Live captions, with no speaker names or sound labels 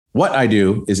What I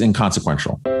do is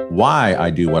inconsequential. Why I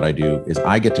do what I do is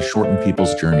I get to shorten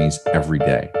people's journeys every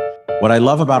day. What I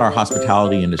love about our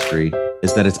hospitality industry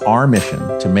is that it's our mission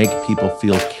to make people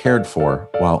feel cared for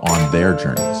while on their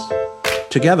journeys.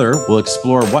 Together, we'll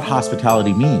explore what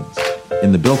hospitality means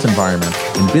in the built environment,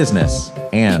 in business,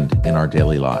 and in our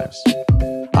daily lives.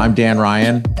 I'm Dan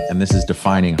Ryan, and this is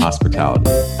Defining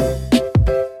Hospitality.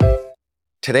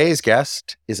 Today's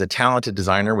guest is a talented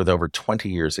designer with over 20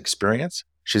 years experience.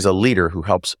 She's a leader who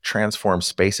helps transform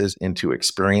spaces into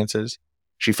experiences.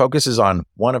 She focuses on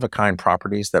one-of-a-kind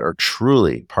properties that are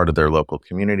truly part of their local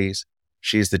communities.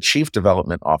 She's the Chief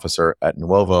Development Officer at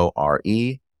Nuovo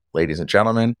RE. Ladies and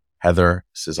gentlemen, Heather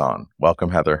Ciszczon. Welcome,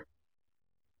 Heather.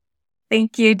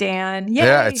 Thank you, Dan. Yay.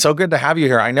 Yeah, it's so good to have you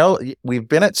here. I know we've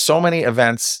been at so many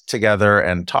events together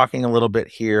and talking a little bit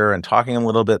here and talking a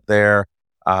little bit there,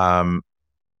 and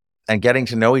getting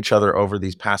to know each other over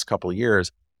these past couple of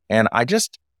years. And I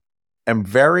just am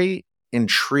very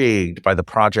intrigued by the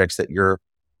projects that you're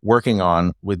working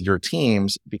on with your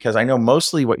teams, because I know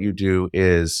mostly what you do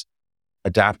is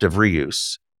adaptive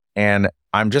reuse. And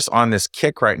I'm just on this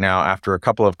kick right now after a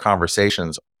couple of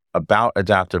conversations about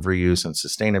adaptive reuse and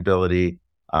sustainability,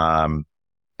 and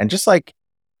just like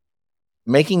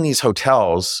making these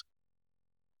hotels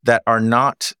that are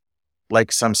not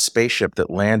like some spaceship that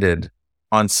landed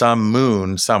on some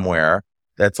moon somewhere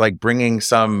that's like bringing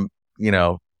some,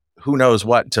 who knows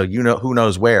what to, who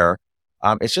knows where.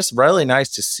 It's just really nice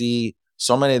to see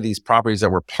so many of these properties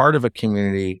that were part of a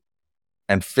community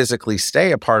and physically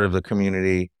stay a part of the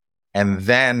community and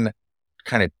then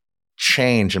kind of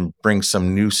change and bring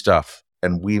some new stuff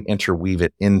and interweave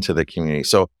it into the community.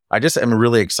 So I just am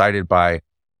really excited by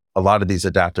a lot of these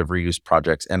adaptive reuse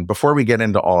projects. And before we get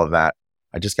into all of that,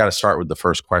 I just got to start with the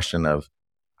first question of,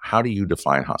 how do you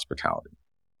define hospitality?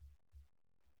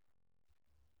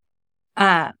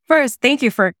 First, thank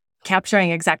you for capturing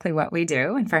exactly what we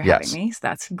do and for having me. So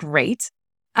that's great.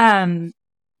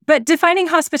 But defining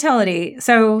hospitality,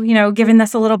 so, giving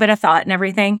this a little bit of thought and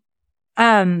everything,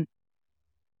 I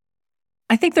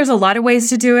think there's a lot of ways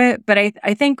to do it, but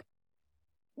I think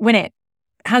when it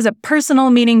has a personal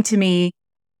meaning to me,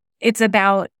 it's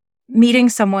about meeting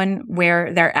someone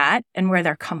where they're at and where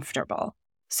they're comfortable.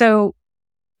 So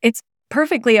it's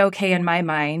perfectly okay in my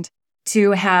mind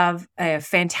to have a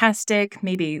fantastic,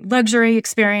 maybe luxury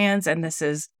experience, and this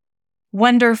is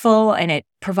wonderful, and it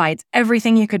provides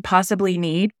everything you could possibly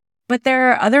need. But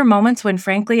there are other moments when,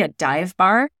 frankly, a dive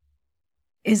bar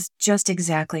is just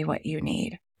exactly what you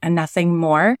need and nothing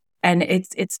more. And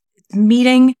it's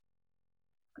meeting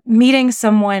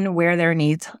someone where their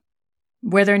needs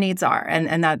are,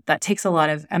 and that takes a lot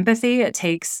of empathy. It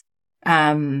takes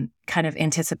kind of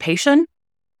anticipation.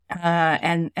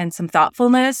 And some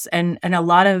thoughtfulness and a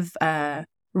lot of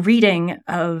reading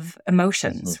of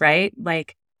emotions, right?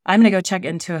 Like, I'm going to go check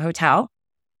into a hotel.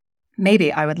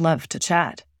 Maybe I would love to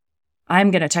chat.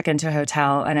 I'm going to check into a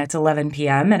hotel and it's 11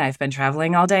 p.m. and I've been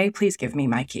traveling all day. Please give me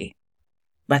my key.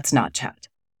 Let's not chat.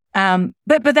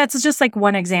 But that's just like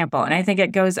one example. And I think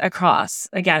it goes across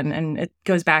again, and it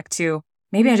goes back to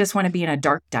maybe I just want to be in a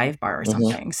dark dive bar or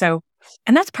something. So,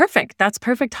 and that's perfect. That's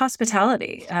perfect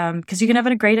hospitality, because you can have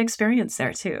a great experience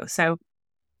there too. So,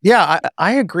 yeah,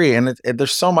 I agree. And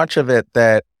there's so much of it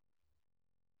that,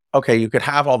 okay, you could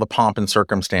have all the pomp and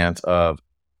circumstance of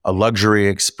a luxury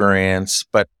experience,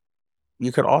 but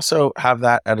you could also have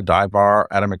that at a dive bar,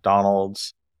 at a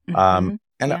McDonald's.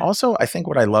 Also, I think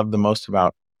what I love the most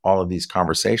about all of these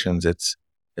conversations, it's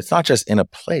not just in a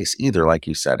place either. Like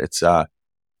you said, it's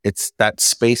that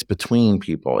space between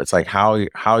people. It's like how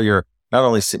you're not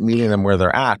only meeting them where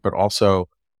they're at, but also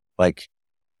like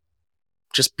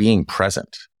just being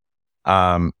present.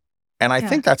 And I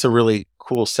think that's a really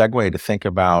cool segue to think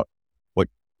about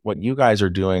what you guys are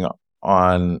doing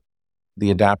on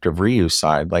the adaptive reuse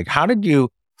side. Like, how did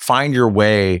you find your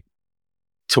way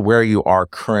to where you are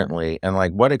currently, and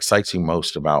like what excites you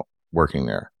most about working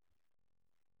there?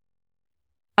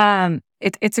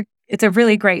 It's a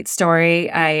really great story.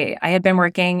 I had been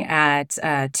working at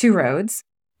Two Roads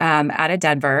out of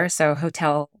Denver, so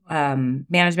hotel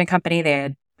management company.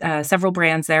 They had several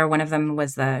brands there. One of them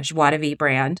was the Joie de Vie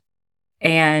brand,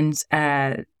 and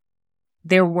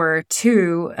there were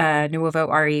two Nuovo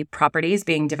RE properties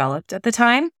being developed at the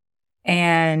time.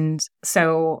 And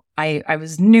so I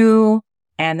was new,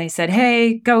 and they said,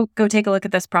 "Hey, go take a look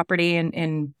at this property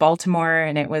in Baltimore,"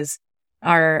 and it was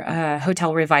our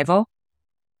hotel revival.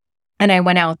 And I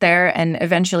went out there, and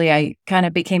eventually I kind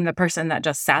of became the person that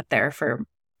just sat there for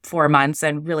 4 months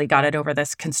and really got it over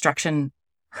this construction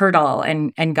hurdle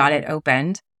and got it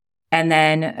opened. and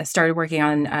then started working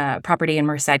on property in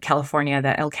Merced, California,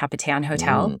 the El Capitan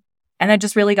Hotel. And I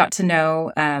just really got to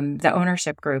know the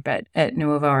ownership group at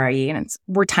Nuevo RE. And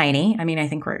we're tiny. I mean, I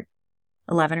think we're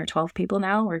 11 or 12 people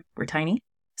now. We're tiny.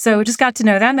 So just got to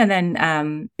know them and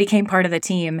then became part of the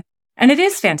team. And it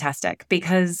is fantastic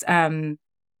because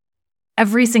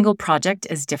every single project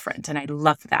is different. And I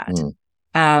love that.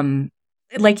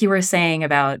 Like you were saying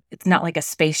about, it's not like a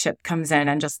spaceship comes in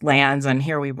and just lands and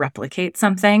here we replicate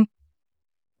something.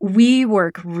 We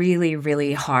work really,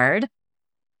 really hard.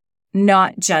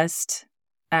 Not just,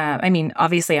 I mean,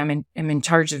 obviously I'm in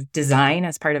charge of design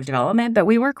as part of development, but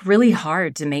we work really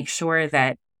hard to make sure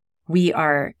that we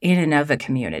are in and of a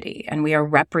community and we are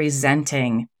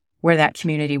representing where that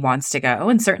community wants to go.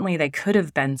 And certainly they could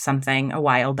have been something a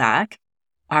while back.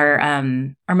 Our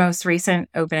most recent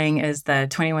opening is the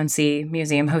 21C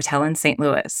Museum Hotel in St.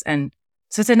 Louis. And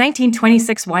so it's a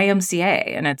 1926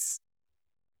 YMCA and it's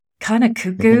kind of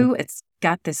cuckoo. It's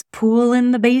got this pool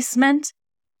in the basement.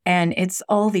 And it's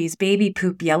all these baby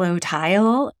poop yellow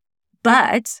tile.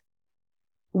 But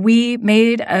we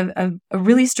made a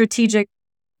really strategic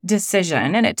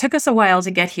decision. And it took us a while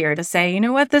to get here to say, you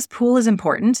know what, this pool is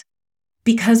important.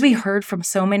 Because we heard from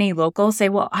so many locals say,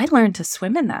 well, I learned to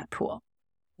swim in that pool.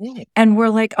 And we're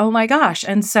like, oh my gosh.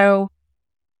 And so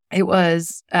it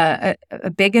was a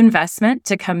big investment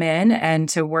to come in and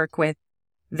to work with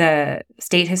the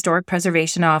State Historic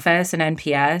Preservation Office and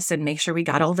NPS and make sure we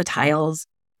got all the tiles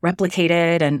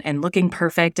replicated and looking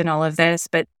perfect and all of this.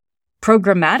 But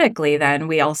programmatically, then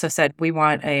we also said we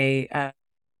want to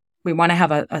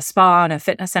have a spa and a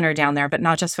fitness center down there, but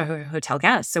not just for hotel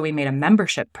guests. So we made a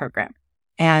membership program,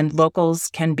 and locals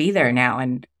can be there now.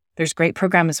 And there's great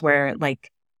programs where like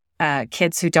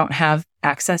kids who don't have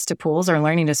access to pools are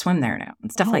learning to swim there now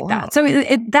and stuff like that. So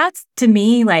that's to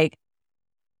me like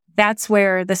that's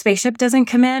where the spaceship doesn't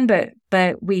come in,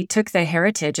 but we took the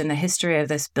heritage and the history of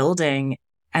this building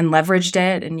and leveraged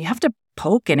it. And you have to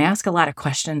poke and ask a lot of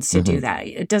questions to do that.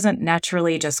 It doesn't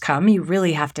naturally just come. You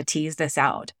really have to tease this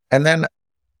out. And then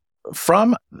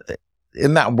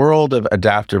in that world of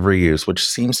adaptive reuse, which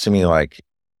seems to me like,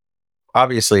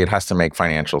 obviously it has to make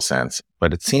financial sense,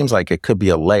 but it seems like it could be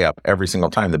a layup every single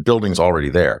time. The building's already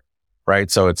there, right?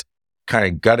 So it's kind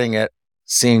of gutting it,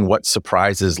 seeing what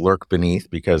surprises lurk beneath,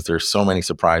 because there's so many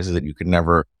surprises that you could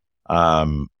never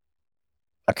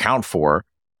account for.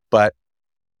 But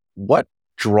what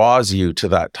draws you to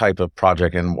that type of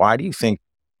project, and why do you think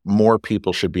more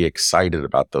people should be excited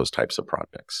about those types of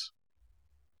projects?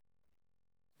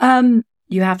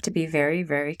 You have to be very,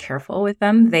 very careful with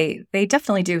them. They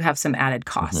definitely do have some added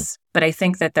costs, but I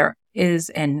think that there is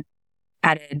an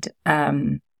added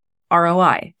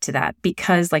ROI to that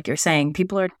because, like you're saying,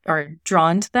 people are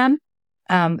drawn to them.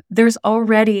 There's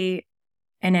already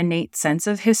an innate sense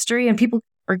of history, and people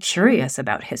are curious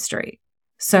about history.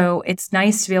 So it's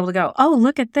nice to be able to go, oh,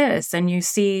 look at this. And you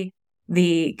see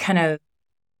the kind of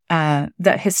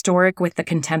the historic with the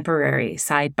contemporary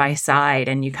side by side.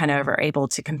 And you kind of are able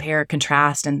to compare,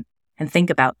 contrast, and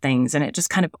think about things. And it just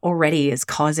kind of already is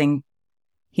causing,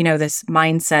 this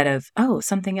mindset of, oh,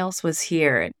 something else was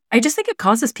here. And I just think it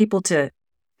causes people to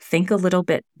think a little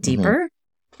bit deeper.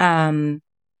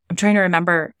 I'm trying to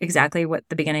remember exactly what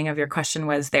the beginning of your question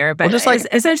was there, but just like,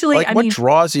 essentially, what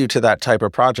draws you to that type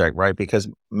of project, right? Because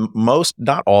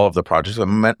not all of the projects,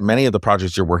 but many of the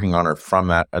projects you're working on are from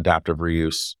that adaptive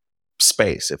reuse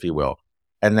space, if you will.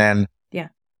 And then,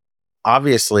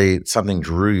 obviously, something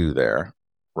drew you there,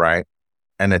 right?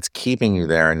 And it's keeping you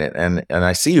there. And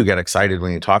I see you get excited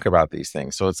when you talk about these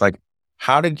things. So it's like,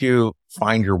 how did you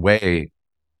find your way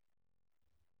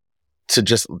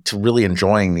to really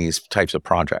enjoying these types of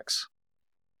projects?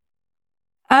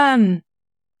 Me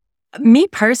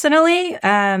personally,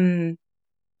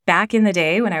 back in the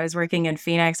day when I was working in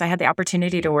Phoenix, I had the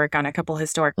opportunity to work on a couple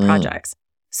historic projects.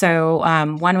 So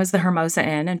one was the Hermosa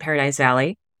Inn in Paradise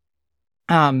Valley.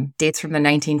 Dates from the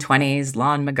 1920s.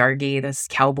 Lon McGargy, this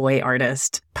cowboy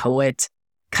artist, poet,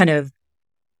 kind of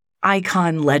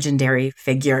icon, legendary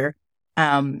figure.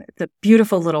 The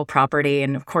beautiful little property.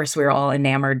 And of course, we were all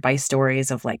enamored by stories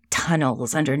of like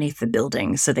tunnels underneath the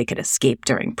building so they could escape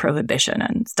during Prohibition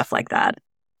and stuff like that.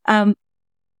 And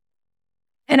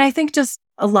I think just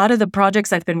a lot of the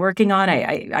projects I've been working on,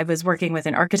 I was working with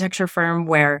an architecture firm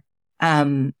where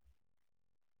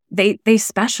they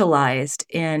specialized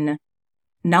in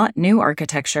not new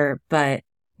architecture, but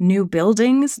new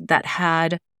buildings that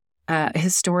had a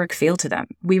historic feel to them.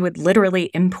 We would literally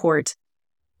import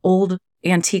old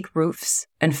antique roofs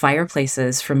and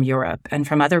fireplaces from Europe and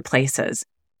from other places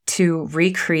to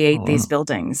recreate these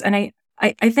buildings. And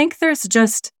I think there's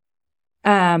just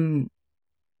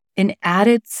an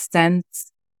added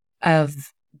sense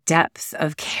of depth,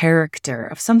 of character,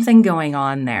 of something going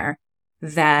on there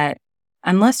that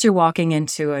unless you're walking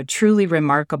into a truly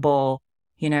remarkable,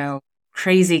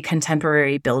 crazy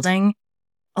contemporary building,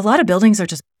 a lot of buildings are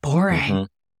just boring. Mm-hmm.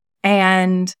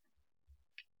 And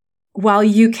while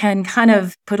you can kind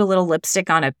of put a little lipstick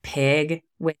on a pig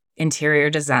with interior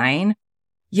design,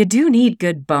 you do need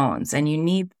good bones, and you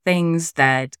need things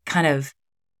that kind of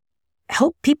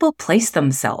help people place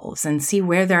themselves and see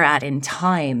where they're at in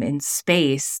time, in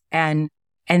space, and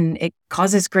it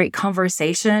causes great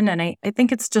conversation. And I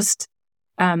think it's just,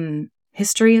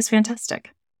 history is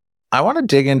fantastic. I want to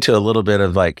dig into a little bit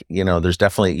of there's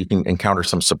definitely, you can encounter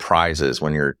some surprises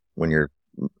when you're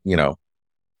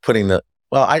putting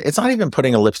it's not even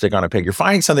putting a lipstick on a pig. You're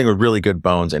finding something with really good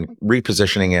bones and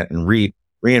repositioning it and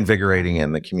reinvigorating it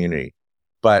in the community.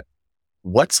 But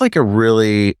what's on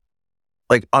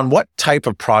what type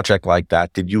of project like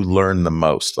that did you learn the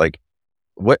most?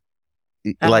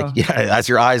 As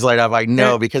your eyes light up, I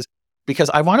know because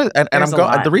I want to, and I'm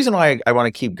going, the reason why I want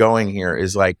to keep going here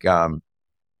is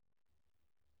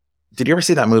did you ever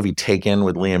see that movie Taken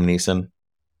with Liam Neeson?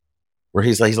 Where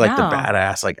he's the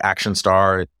badass, action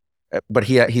star, but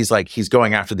he's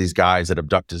going after these guys that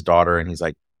abduct his daughter, and he's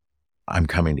like, I'm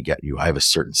coming to get you. I have a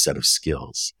certain set of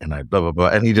skills, and I blah, blah, blah.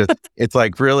 And he just, it's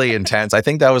really intense. I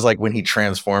think that was when he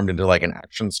transformed into an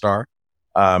action star.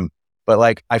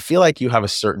 But I feel like you have a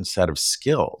certain set of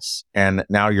skills, and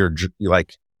now you're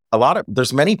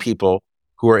there's many people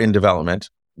who are in development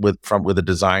from a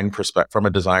design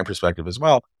perspective as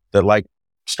well, that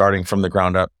starting from the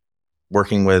ground up,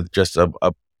 working with just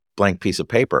a blank piece of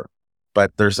paper.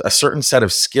 But there's a certain set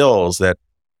of skills that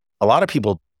a lot of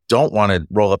people don't want to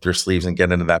roll up their sleeves and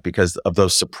get into that because of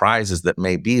those surprises that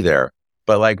may be there.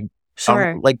 But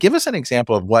sure. Give us an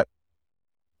example of what,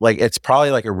 it's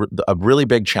probably a really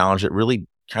big challenge that really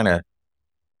kind of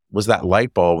was that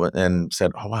light bulb and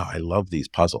said, oh, wow, I love these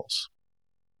puzzles.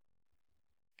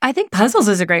 I think puzzles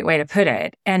is a great way to put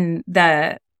it. And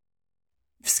the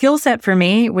skill set for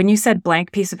me, when you said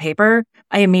blank piece of paper,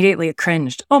 I immediately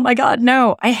cringed. Oh my God,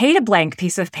 no, I hate a blank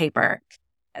piece of paper.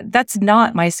 That's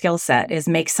not my skill set, is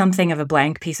make something of a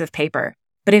blank piece of paper.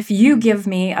 But if you give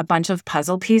me a bunch of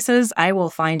puzzle pieces, I will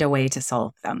find a way to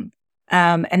solve them.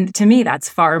 And to me, that's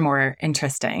far more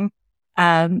interesting.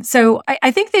 So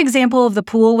I think the example of the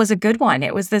pool was a good one.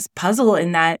 It was this puzzle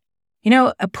in that,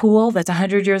 a pool that's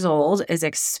 100 years old is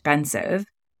expensive.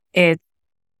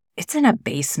 It's in a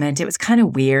basement. It was kind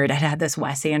of weird. It had this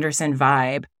Wes Anderson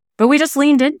vibe, but we just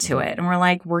leaned into it and we're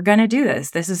like, we're going to do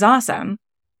this. This is awesome.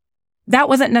 That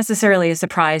wasn't necessarily a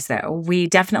surprise, though. We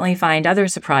definitely find other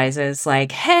surprises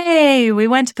hey, we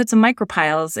went to put some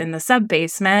micropiles in the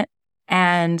sub-basement,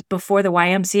 and before the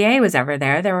YMCA was ever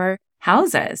there were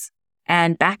houses.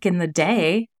 And back in the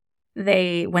day,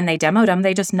 when they demoed them,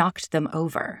 they just knocked them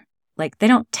over. They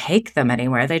don't take them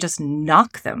anywhere. They just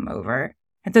knock them over.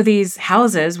 And so these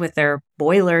houses with their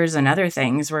boilers and other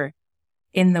things were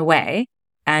in the way.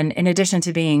 And in addition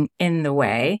to being in the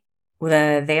way,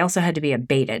 they also had to be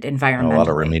abated environmentally. A lot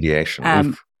of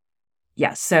remediation.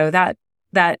 Yes. So that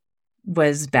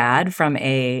was bad from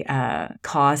a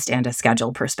cost and a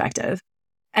schedule perspective.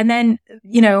 And then,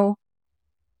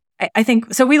 I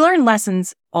think, so we learn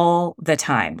lessons all the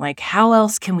time. How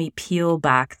else can we peel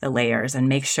back the layers and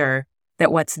make sure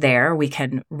that what's there we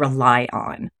can rely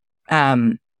on?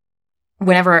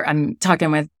 Whenever I'm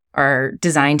talking with our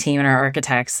design team and our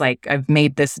architects, I've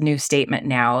made this new statement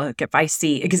now. If I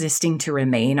see existing to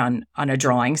remain on a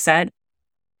drawing set,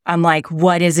 I'm like,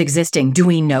 what is existing? Do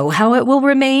we know how it will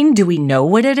remain? Do we know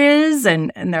what it is?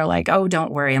 And they're like, oh,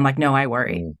 don't worry. I'm like, no, I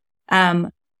worry.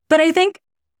 But I think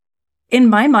in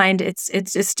my mind,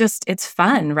 it's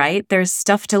fun, right? There's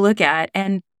stuff to look at.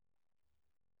 And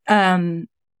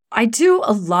I do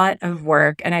a lot of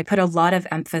work and I put a lot of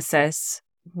emphasis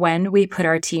when we put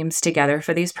our teams together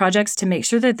for these projects to make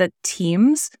sure that the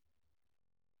teams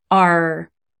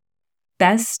are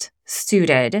best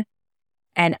suited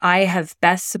and I have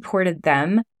best supported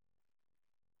them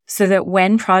so that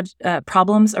when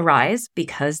problems arise,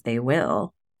 because they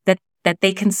will, that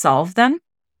they can solve them.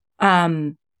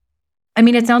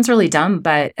 It sounds really dumb,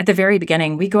 but at the very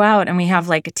beginning, we go out and we have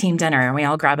a team dinner and we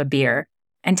all grab a beer.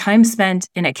 And time spent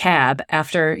in a cab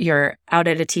after you're out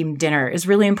at a team dinner is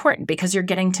really important because you're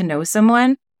getting to know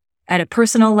someone at a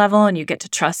personal level and you get to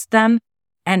trust them.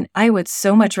 And I would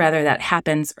so much rather that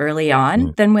happens early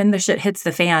on than when the shit hits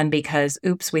the fan because,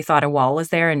 oops, we thought a wall was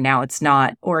there and now it's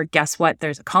not. Or guess what?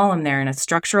 There's a column there and it's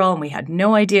structural and we had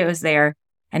no idea it was there.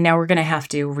 And now we're going to have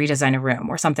to redesign a room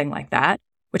or something like that,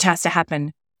 which has to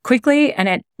happen quickly, and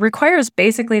it requires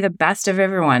basically the best of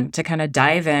everyone to kind of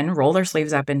dive in, roll their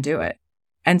sleeves up and do it.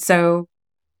 And so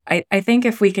I think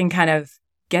if we can kind of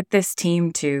get this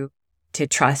team to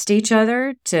trust each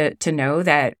other, to know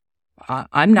that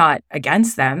I'm not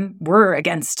against them, we're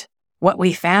against what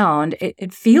we found,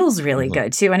 it feels really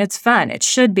good too. And it's fun. It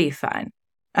should be fun.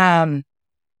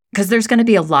 Because there's going to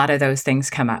be a lot of those things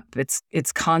come up.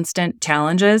 It's constant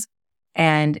challenges.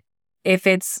 And if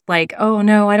it's like, oh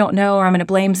no, I don't know, or I'm going to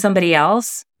blame somebody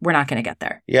else, we're not going to get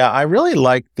there. Yeah, I really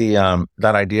like the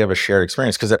that idea of a shared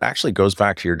experience, because it actually goes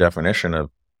back to your definition of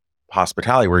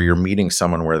hospitality, where you're meeting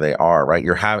someone where they are, right?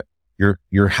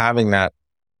 You're having that.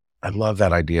 I love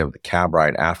that idea of the cab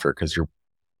ride after, because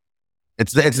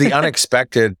it's the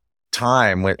unexpected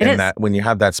time when you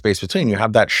have that space between, you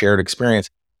have that shared experience,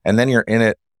 and then you're in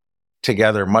it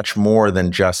together much more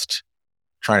than just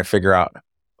trying to figure out,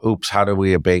 oops, how do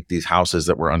we abate these houses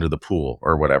that were under the pool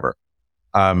or whatever.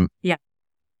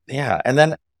 Yeah. And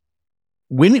then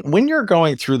when you're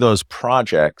going through those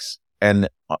projects, and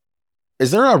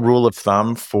is there a rule of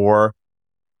thumb for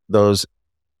those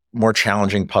more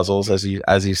challenging puzzles, as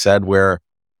you said, where,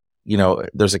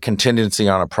 there's a contingency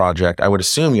on a project? I would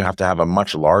assume you have to have a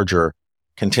much larger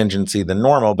contingency than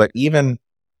normal, but even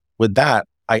with that,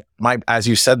 as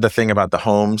you said, the thing about the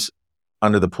homes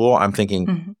under the pool, I'm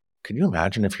thinking, can you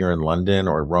imagine if you're in London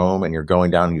or Rome and you're going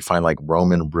down and you find like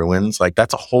Roman ruins? Like,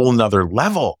 that's a whole nother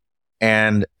level.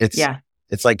 And it's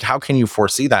like, how can you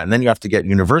foresee that? And then you have to get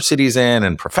universities in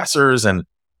and professors and,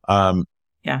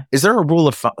 is there a rule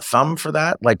of thumb for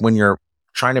that? Like when you're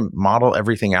trying to model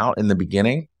everything out in the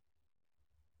beginning?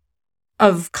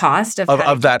 Of cost?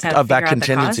 Of that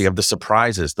contingency, of the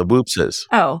surprises, the whoopses.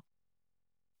 Oh.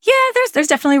 Yeah, there's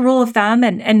definitely a rule of thumb,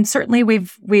 and certainly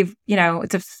we've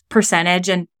it's a percentage,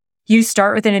 and you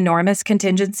start with an enormous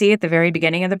contingency at the very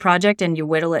beginning of the project, and you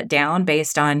whittle it down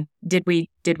based on did we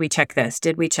check this?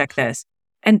 Did we check this?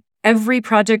 And every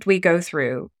project we go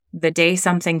through, the day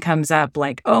something comes up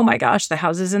like, oh my gosh, the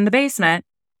house is in the basement,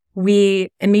 we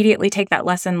immediately take that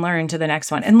lesson learned to the next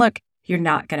one. And look, you're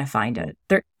not going to find it.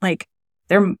 There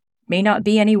may not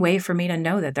be any way for me to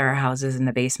know that there are houses in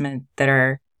the basement that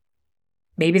are,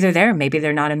 maybe they're there, maybe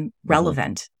they're not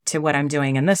relevant to what I'm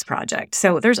doing in this project.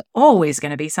 So there's always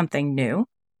going to be something new.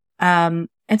 And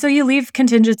so you leave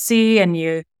contingency, and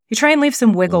you try and leave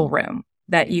some wiggle room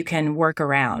that you can work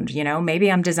around.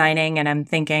 Maybe I'm designing and I'm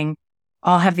thinking,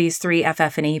 I'll have these 3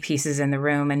 FF&E pieces in the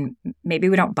room, and maybe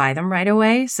we don't buy them right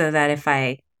away, so that if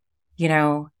I,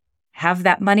 have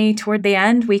that money toward the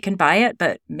end, we can buy it,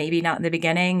 but maybe not in the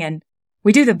beginning. And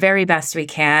we do the very best we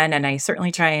can. And I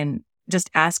certainly try and just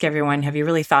ask everyone, have you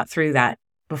really thought through that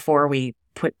before we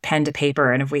put pen to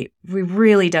paper? And if we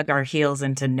really dug our heels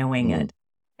into knowing it.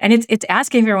 And it's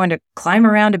asking everyone to climb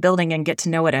around a building and get to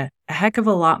know it a heck of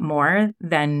a lot more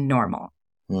than normal.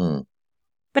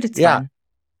 But it's fun,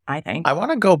 I think. I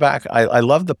want to go back. I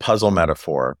love the puzzle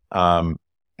metaphor. And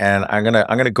I'm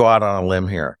gonna go out on a limb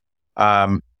here.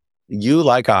 You,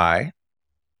 like I,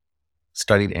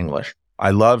 studied English.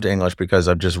 I loved English because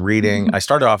of just reading. I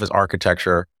started off as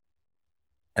architecture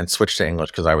and switched to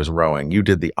English because I was rowing. You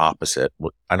did the opposite.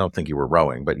 I don't think you were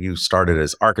rowing, but you started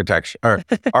as architecture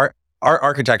or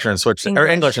architecture and switched or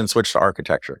English and switched to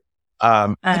architecture.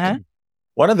 One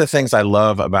of the things I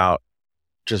love about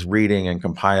just reading and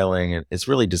compiling, it's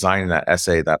really designing that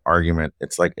essay, that argument.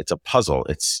 It's like, it's a puzzle.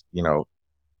 It's,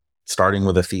 starting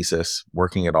with a thesis,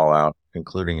 working it all out,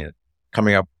 concluding it,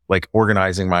 coming up, like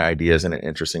organizing my ideas in an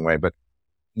interesting way. But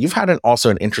you've had also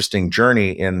an interesting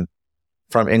journey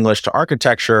from English to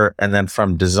architecture, and then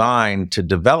from design to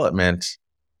development.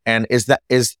 And is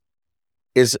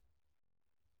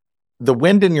the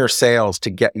wind in your sails to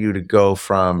get you to go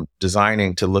from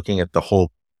designing to looking at the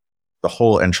whole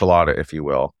enchilada, if you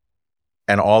will,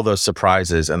 and all those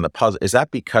surprises and the puzzle? Is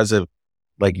that because of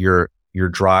like your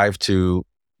drive to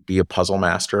be a puzzle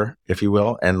master, if you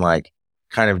will, and like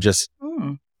kind of just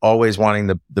always wanting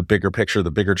the bigger picture, the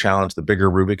bigger challenge, the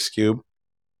bigger Rubik's Cube?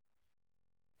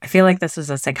 I feel like this is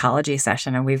a psychology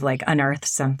session and we've like unearthed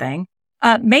something.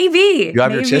 Maybe you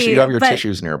have your tissue. You have your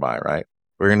tissues nearby, right?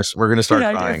 We're gonna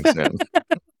start crying soon.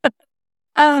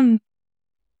 I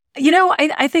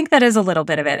think that is a little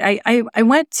bit of it. I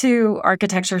went to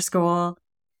architecture school,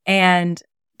 and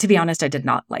to be honest, I did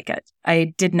not like it.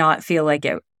 I did not feel like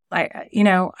it.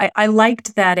 I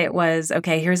liked that it was,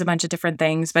 okay, here's a bunch of different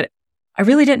things, but I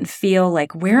really didn't feel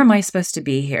like, where am I supposed to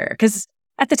be here? Because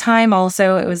at the time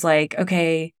also, it was like,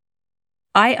 okay,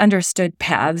 I understood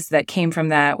paths that came from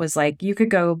that. Was like, you could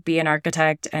go be an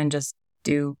architect and just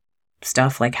do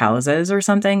stuff like houses or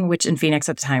something, which in Phoenix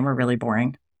at the time were really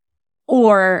boring.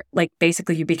 or like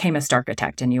basically you became a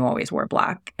starchitect and you always wore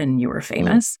black and you were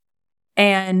famous.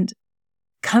 And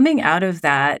coming out of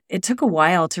that, it took a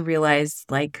while to realize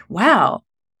like, wow,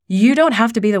 you don't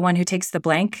have to be the one who takes the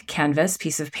blank canvas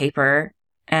piece of paper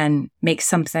and makes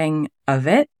something of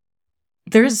it.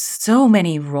 There's so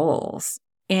many roles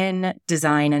in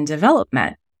design and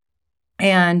development.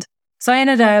 And so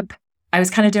I was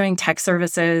kind of doing tech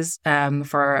services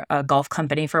for a golf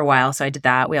company for a while. So I did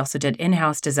that. We also did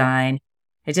in-house design.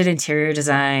 I did interior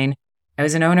design. I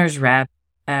was an owner's rep.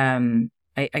 I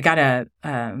got a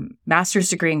master's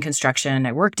degree in construction.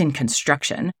 I worked in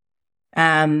construction.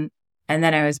 And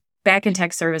then I was back in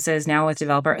tech services, now with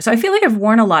developer. So I feel like I've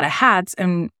worn a lot of hats,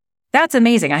 and that's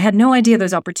amazing. I had no idea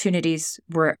those opportunities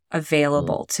were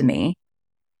available to me.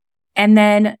 And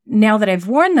then now that I've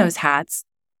worn those hats,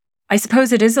 I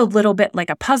suppose it is a little bit like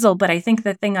a puzzle, but I think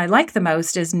the thing I like the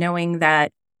most is knowing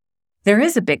that there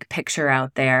is a big picture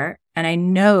out there. And I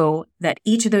know that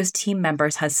each of those team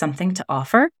members has something to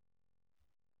offer.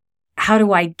 How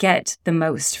do I get the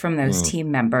most from those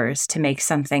team members to make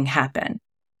something happen?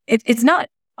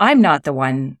 I'm not the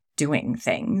one doing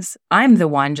things. I'm the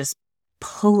one just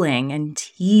pulling and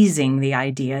teasing the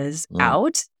ideas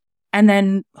out, and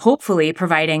then hopefully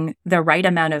providing the right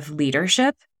amount of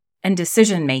leadership and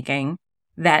decision-making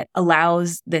that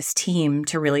allows this team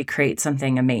to really create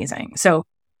something amazing. So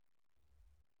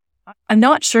I'm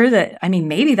not sure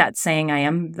maybe that's saying I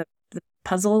am the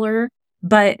puzzler,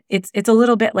 but it's a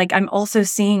little bit like I'm also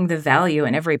seeing the value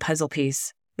in every puzzle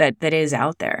piece that is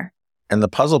out there. And the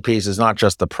puzzle piece is not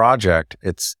just the project.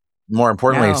 It's more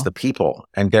importantly, it's the people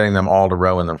and getting them all to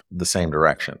row in the same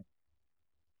direction.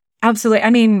 Absolutely. I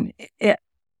mean,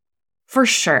 for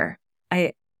sure.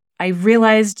 I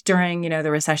realized during,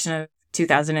 the recession of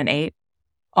 2008,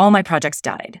 all my projects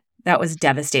died. That was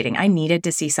devastating. I needed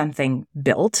to see something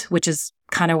built, which is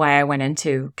kind of why I went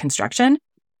into construction.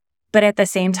 But at the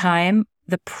same time,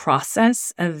 the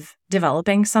process of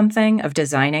developing something, of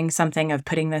designing something, of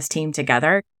putting this team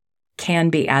together can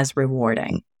be as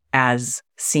rewarding as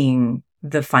seeing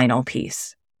the final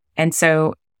piece. And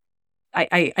so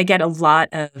I get a lot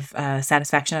of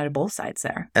satisfaction out of both sides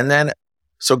there. And then,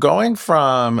 so going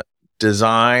from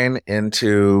design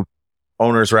into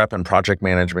owner's rep and project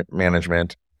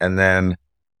management, and then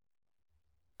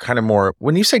kind of more,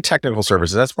 when you say technical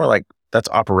services, that's more like, that's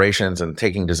operations and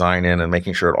taking design in and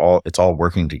making sure it's all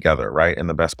working together, right? In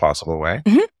the best possible way.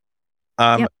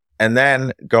 Mm-hmm. Yep. And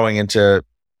then going into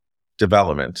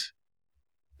development.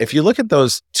 If you look at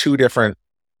those two different,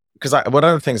 because one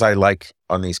of the things I like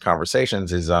on these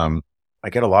conversations is I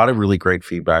get a lot of really great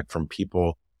feedback from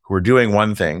people who are doing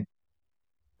one thing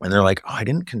and they're like, oh, I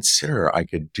didn't consider I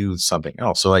could do something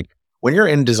else. So like when you're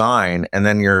in design and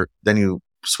then you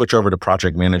switch over to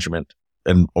project management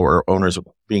or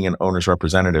being an owner's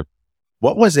representative,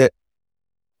 what was it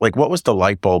like? What was the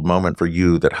light bulb moment for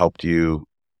you that helped you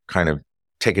kind of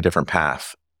take a different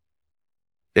path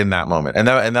in that moment? And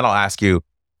then I'll ask you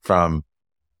from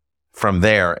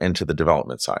there into the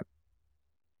development side.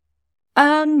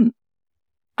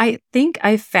 I think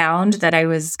I found that I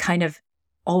was kind of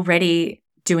already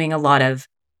doing a lot of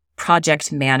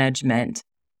project management,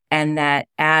 and that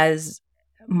as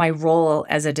my role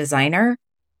as a designer,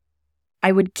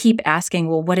 I would keep asking,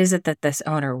 well, what is it that this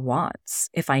owner wants?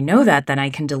 If I know that, then I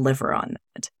can deliver on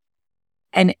that.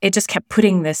 And it just kept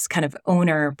putting this kind of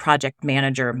owner project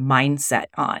manager mindset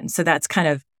on. So that's kind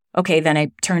of, okay, then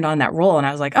I turned on that role and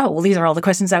I was like, oh, well, these are all the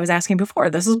questions I was asking before.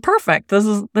 This is perfect.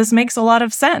 This makes a lot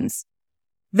of sense.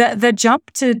 The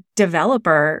jump to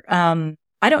developer,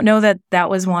 I don't know that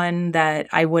was one that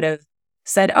I would have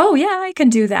said, oh yeah, I can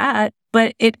do that.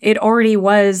 But it already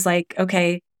was like,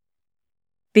 okay,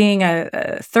 being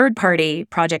a third-party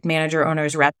project manager,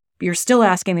 owner's rep, you're still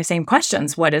asking the same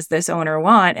questions. What does this owner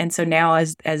want? And so now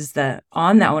as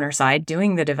on the owner side,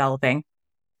 doing the developing,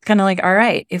 kind of like, all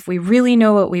right, if we really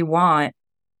know what we want,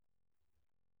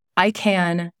 I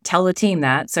can tell the team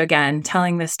that. So again,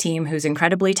 telling this team who's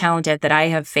incredibly talented that I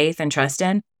have faith and trust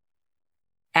in,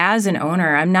 as an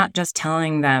owner, I'm not just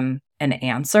telling them an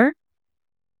answer.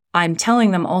 I'm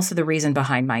telling them also the reason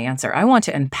behind my answer. I want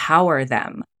to empower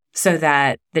them so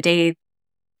that the day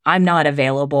I'm not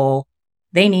available,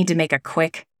 they need to make a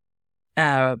quick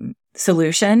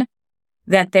solution,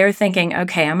 that they're thinking,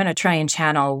 okay, I'm going to try and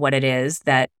channel what it is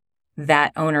that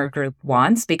owner group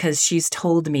wants because she's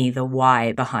told me the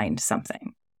why behind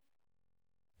something.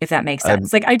 If that makes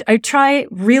sense. Like I try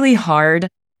really hard.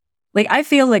 Like I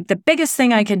feel like the biggest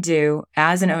thing I can do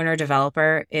as an owner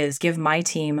developer is give my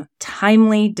team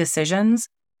timely decisions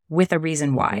with a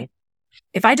reason why.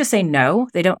 if I just say no,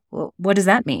 they don't, well, what does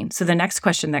that mean? So the next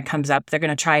question that comes up, they're going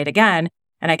to try it again,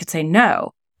 and I could say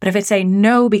no. But if I say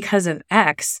no because of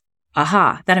X,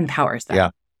 aha, that empowers them. Yeah.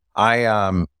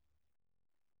 I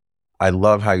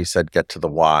love how you said get to the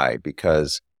why,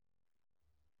 because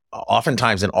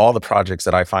oftentimes in all the projects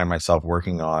that I find myself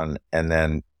working on, and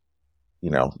then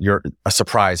a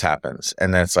surprise happens,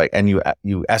 and then it's like, and you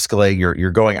escalate,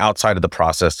 you're going outside of the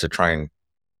process to try and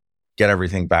get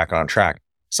everything back on track.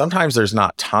 Sometimes there's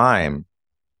not time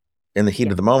in the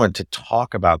heat of the moment to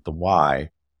talk about the why,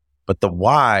 but the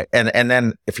why, and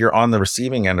then if you're on the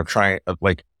receiving end of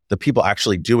the people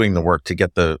actually doing the work to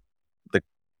get the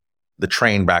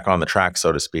train back on the track,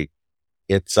 so to speak,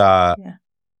 it's I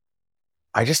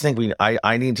just think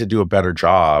I need to do a better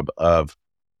job of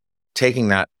taking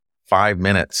that 5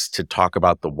 minutes to talk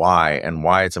about the why and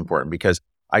why it's important, because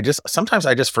sometimes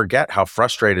I just forget how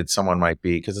frustrated someone might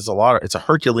be, because it's a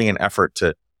Herculean effort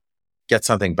to get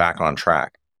something back on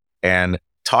track. And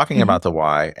talking about the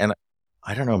why, and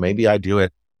I don't know, maybe I do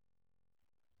it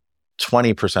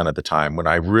 20% of the time when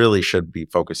I really should be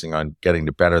focusing on getting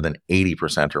to better than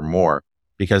 80% or more,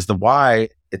 because the why,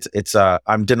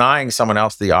 I'm denying someone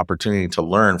else the opportunity to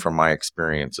learn from my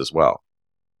experience as well.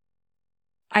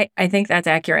 I think that's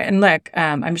accurate. And look,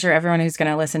 I'm sure everyone who's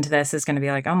going to listen to this is going to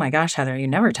be like, oh my gosh, Heather, you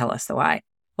never tell us the why.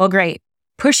 Well, great.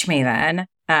 Push me then.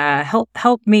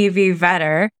 Help me be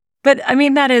better. But I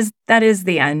mean, that is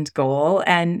the end goal.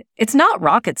 And it's not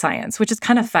rocket science, which is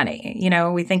kind of funny.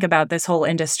 We think about this whole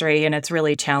industry and it's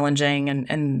really challenging,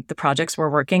 and the projects we're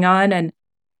working on. And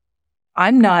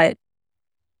I'm not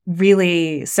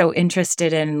really so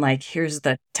interested in here's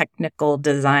the technical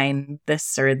design,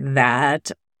 this or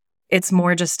that. It's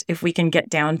more just if we can get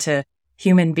down to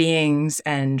human beings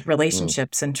and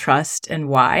relationships and trust and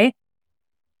why.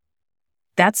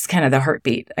 That's kind of the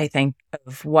heartbeat, I think,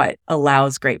 of what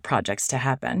allows great projects to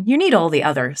happen. You need all the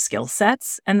other skill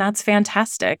sets, and that's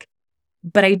fantastic.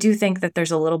 But I do think that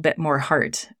there's a little bit more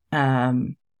heart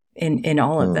in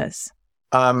all of this.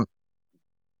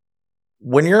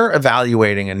 When you're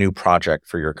evaluating a new project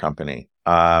for your company,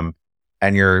 and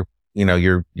you're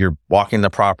walking the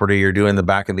property, you're doing the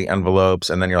back of the envelopes,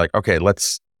 and then you're like, okay,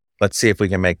 let's see if we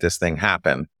can make this thing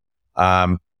happen.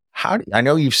 I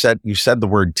know you've said the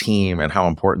word team and how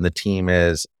important the team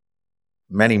is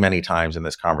many, many times in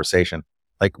this conversation.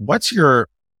 What's your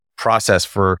process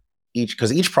for each?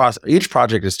 Because each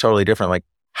project is totally different.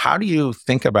 How do you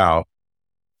think about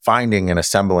finding and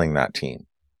assembling that team?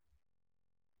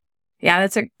 Yeah,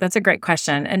 that's a great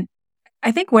question. And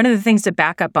I think one of the things to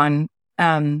back up on,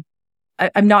 I'm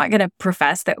not going to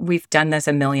profess that we've done this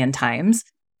a million times.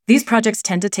 These projects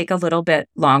tend to take a little bit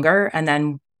longer. And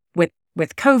then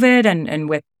with COVID and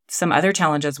with some other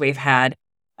challenges we've had,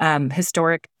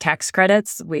 historic tax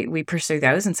credits, we pursue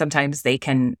those, and sometimes they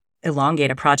can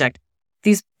elongate a project.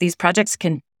 These projects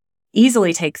can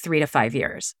easily take 3 to 5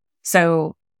 years.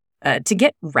 So to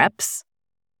get reps,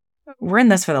 we're in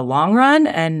this for the long run,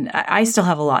 and I still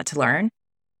have a lot to learn.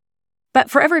 But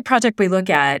for every project we look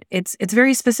at, it's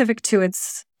very specific to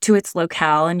its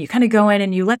locale, and you kind of go in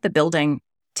and you let the building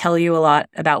tell you a lot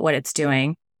about what it's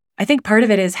doing. I think part of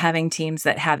it is having teams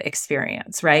that have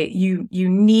experience, right? You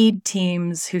need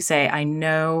teams who say, I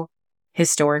know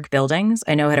historic buildings.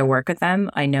 I know how to work with them.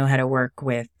 I know how to work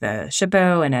with the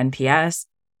SHPO and NPS.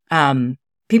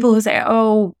 People who say,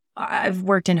 oh, I've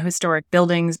worked in historic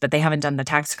buildings, but they haven't done the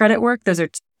tax credit work. Those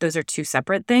are two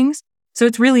separate things. So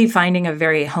it's really finding a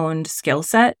very honed skill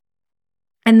set.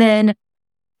 And then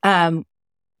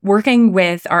working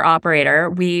with our operator,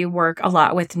 we work a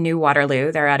lot with New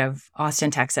Waterloo. They're out of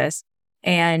Austin, Texas.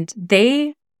 And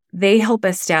they help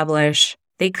establish,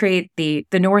 they create the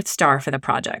North Star for the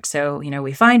project. So,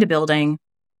 we find a building,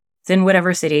 it's in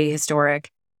whatever city,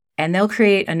 historic, and they'll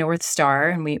create a North Star,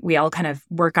 and we all kind of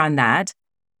work on that.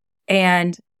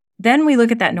 And then we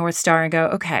look at that North Star and go,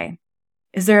 okay,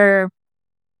 is there,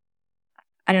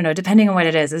 I don't know, depending on what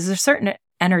it is there a certain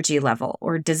energy level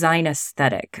or design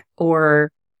aesthetic,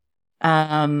 or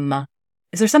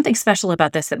is there something special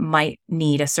about this that might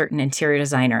need a certain interior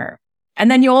designer? And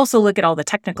then you also look at all the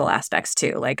technical aspects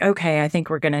too. Okay, I think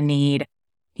we're going to need,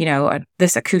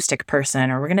 this acoustic person,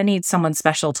 or we're going to need someone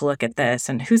special to look at this,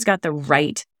 and who's got the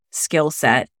right skill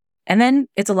set. And then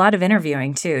it's a lot of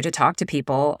interviewing too, to talk to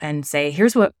people and say,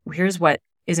 here's what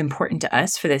is important to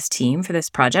us for this team, for this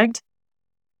project.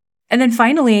 And then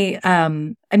finally,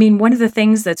 one of the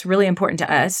things that's really important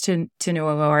to us, to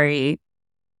Nuwari,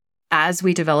 as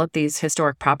we develop these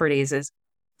historic properties, is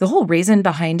the whole reason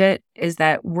behind it is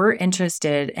that we're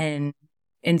interested in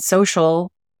social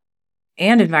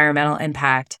and environmental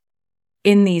impact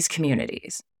in these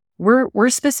communities. we're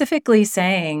specifically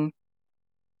saying,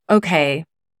 okay,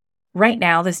 right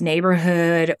now this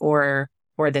neighborhood or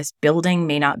this building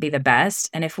may not be the best.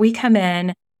 And if we come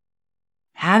in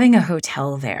having a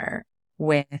hotel there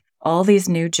with all these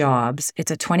new jobs,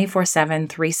 it's a 24/7,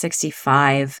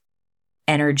 365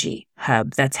 energy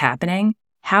hub that's happening.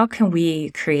 How can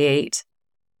we create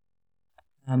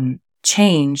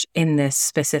change in this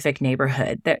specific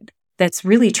neighborhood that's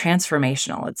really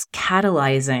transformational? It's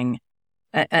catalyzing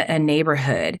a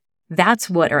neighborhood. That's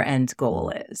what our end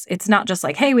goal is. It's not just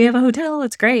like, hey, we have a hotel,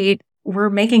 it's great. We're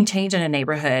making change in a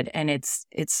neighborhood, and it's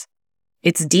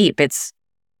deep. It's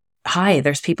high.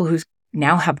 There's people who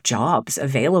now have jobs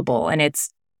available, and it's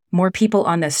more people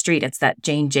on the street. It's that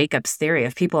Jane Jacobs theory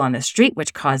of people on the street,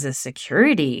 which causes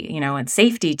security, and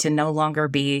safety to no longer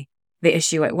be the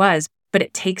issue it was, but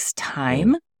it takes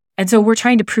time. And so we're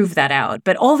trying to prove that out.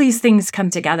 But all these things come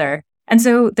together. And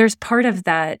so there's part of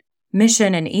that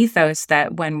mission and ethos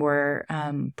that when we're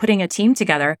putting a team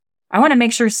together, I want to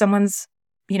make sure someone's,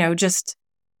 just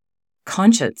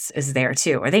conscience is there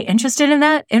too. Are they interested in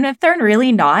that? And if they're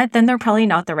really not, then they're probably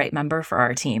not the right member for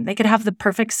our team. They could have the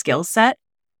perfect skill set,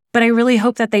 but I really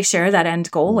hope that they share that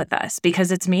end goal with us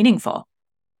because it's meaningful.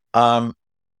 I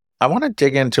want to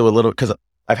dig into a little, because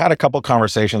I've had a couple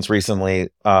conversations recently,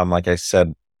 like I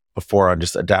said before, on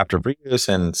just adaptive reuse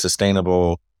and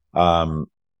sustainable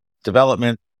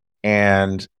development.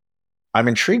 And I'm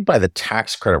intrigued by the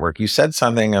tax credit work. You said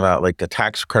something about like the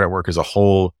tax credit work as a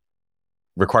whole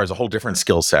requires a whole different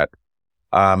skill set.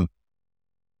 And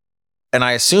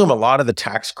I assume a lot of the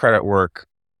tax credit work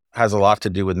has a lot to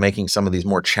do with making some of these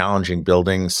more challenging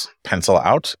buildings pencil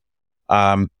out.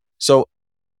 So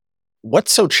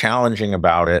what's so challenging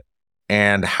about it?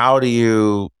 And how do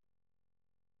you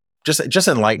just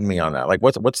enlighten me on that? Like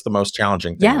what's the most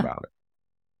challenging thing about it?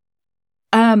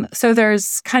 So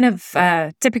there's kind of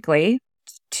typically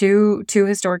two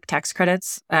historic tax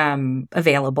credits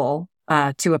available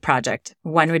to a project.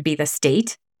 One would be the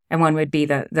state and one would be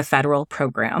the federal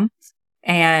program.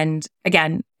 And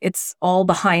again, it's all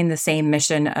behind the same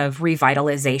mission of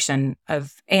revitalization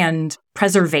and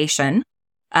preservation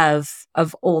of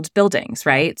old buildings,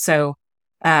 right? So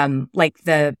like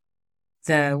the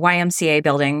YMCA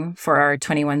building for our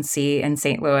 21C in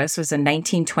St. Louis was a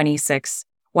 1926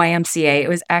 YMCA. It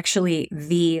was actually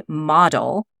the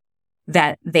model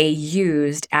that they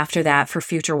used after that for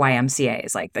future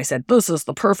YMCAs. Like they said, this is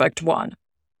the perfect one.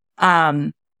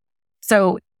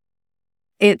 So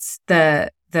it's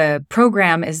the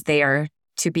program is there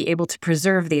to be able to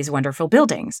preserve these wonderful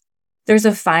buildings. There's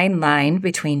a fine line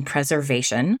between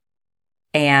preservation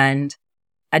and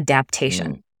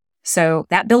adaptation. So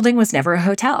that building was never a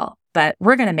hotel, but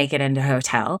we're going to make it into a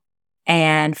hotel.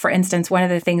 And for instance, one of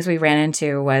the things we ran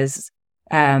into was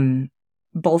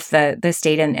both the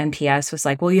state and NPS was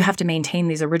like, well, you have to maintain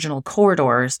these original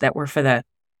corridors that were for the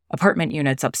apartment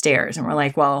units upstairs. And we're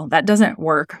like, well, that doesn't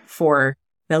work for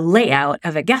the layout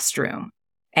of a guest room.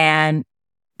 And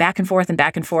back and forth.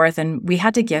 And we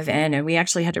had to give in, and we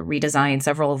actually had to redesign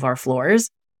several of our floors.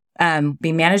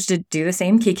 We managed to do the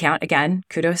same key count. Again,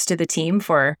 kudos to the team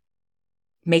for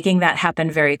making that happen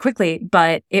very quickly.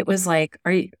 But it was like,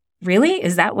 are you really?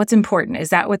 Is that what's important? Is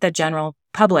that what the general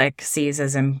public sees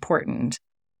as important?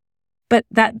 But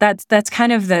that's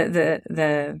kind of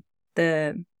the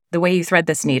way you thread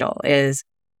this needle is,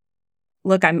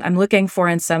 look, I'm looking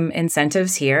for some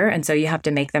incentives here, and so you have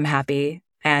to make them happy.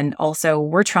 And also,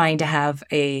 we're trying to have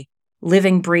a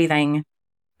living, breathing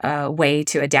way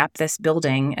to adapt this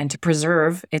building and to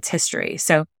preserve its history.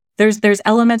 So there's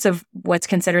elements of what's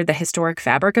considered the historic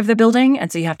fabric of the building,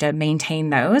 and so you have to maintain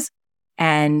those.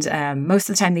 And most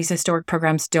of the time, these historic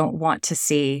programs don't want to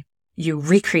see you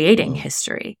recreating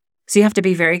history. So you have to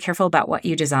be very careful about what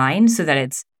you design so that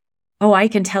it's, I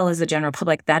can tell as the general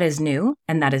public that is new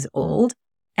and that is old.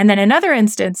 And then in other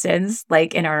instances,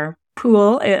 like in our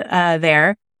pool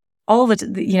there,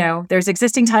 there's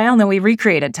existing tile and then we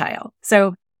recreated tile.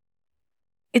 So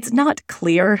it's not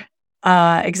clear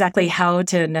exactly how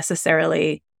to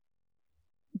necessarily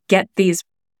get these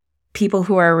people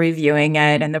who are reviewing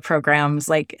it and the programs,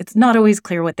 like it's not always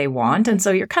clear what they want. And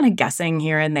so you're kind of guessing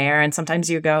here and there. And sometimes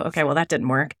you go, okay, well, that didn't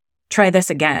work. Try this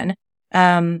again.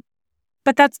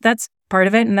 But that's part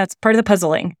of it. And that's part of the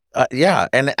puzzling. Yeah.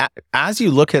 And as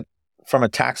you look at from a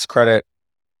tax credit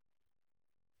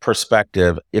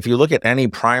perspective, if you look at any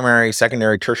primary,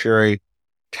 secondary, tertiary,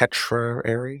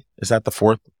 tetrary, is that the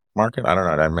fourth market? I don't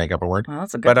know. Did I make up a word? Well,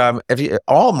 that's a good one. If you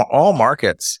all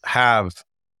markets have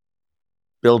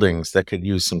buildings that could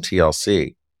use some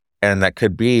TLC and that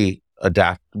could be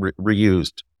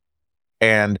reused.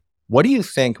 And what do you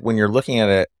think when you're looking at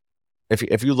it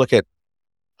if you look at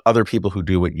other people who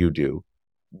do what you do,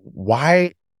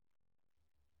 why?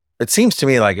 It seems to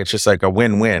me like it's just like a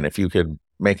win-win if you could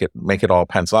make it all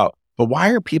pencil out. But why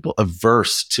are people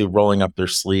averse to rolling up their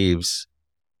sleeves,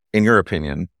 in your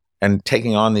opinion, and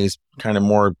taking on these kind of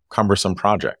more cumbersome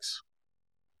projects?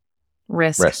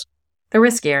 Risk. They're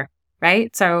riskier,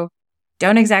 right? So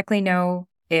don't exactly know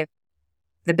if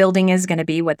the building is going to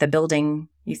be what the building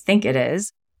you think it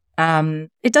is.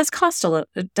 It does cost a little.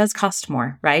 It does cost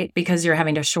more, right? Because you're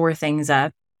having to shore things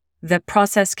up. The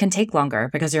process can take longer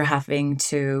because you're having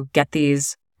to get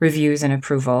these reviews and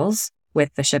approvals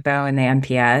with the SHPO and the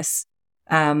NPS.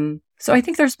 So I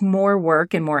think there's more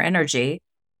work and more energy.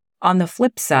 On the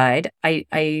flip side,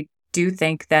 I do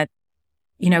think that,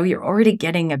 you're already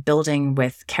getting a building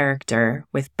with character,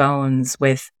 with bones,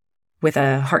 with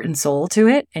a heart and soul to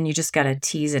it. And you just got to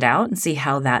tease it out and see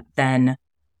how that then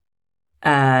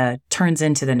turns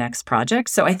into the next project.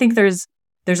 So I think there's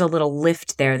a little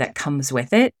lift there that comes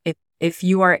with it if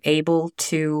you are able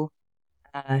to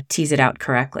tease it out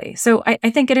correctly. So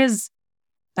I think it is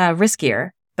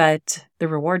riskier, but the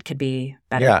reward could be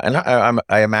better. Yeah, and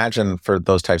I imagine for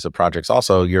those types of projects,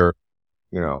 also you're,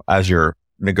 as you're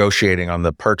negotiating on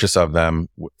the purchase of them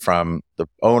from the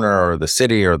owner or the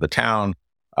city or the town,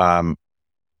 I'm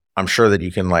sure that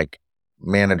you can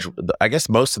manage. I guess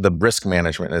most of the risk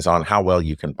management is on how well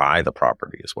you can buy the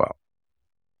property as well.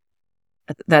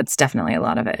 That's definitely a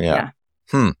lot of it. Yeah.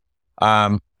 And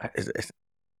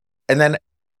then,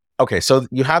 okay, so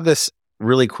you have this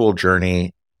really cool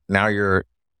journey. Now you're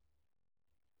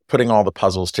putting all the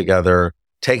puzzles together,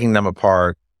 taking them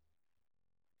apart,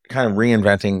 kind of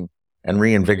reinventing and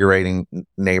reinvigorating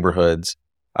neighborhoods.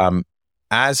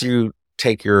 As you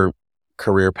take your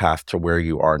career path to where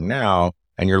you are now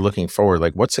and you're looking forward,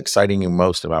 what's exciting you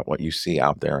most about what you see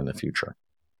out there in the future?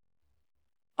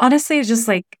 Honestly, it's just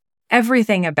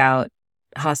everything about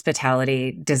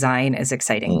hospitality design is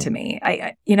exciting to me.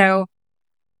 I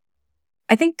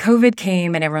think COVID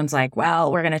came and everyone's like,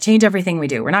 well, we're going to change everything we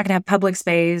do. We're not going to have public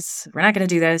space. We're not going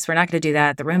to do this. We're not going to do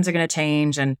that. The rooms are going to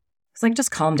change. And it's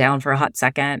just calm down for a hot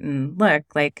second and look,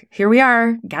 here we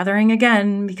are gathering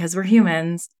again because we're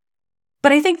humans.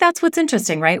 But I think that's what's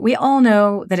interesting, right? We all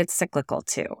know that it's cyclical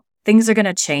too. Things are going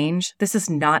to change. This is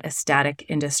not a static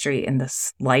industry in the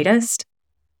slightest.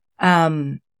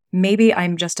 Maybe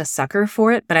I'm just a sucker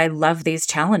for it, but I love these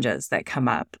challenges that come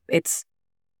up. It's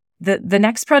the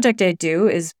next project I do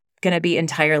is going to be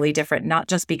entirely different, not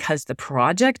just because the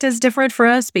project is different for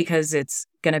us, because it's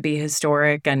going to be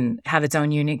historic and have its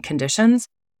own unique conditions,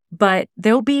 but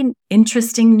there'll be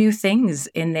interesting new things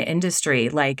in the industry,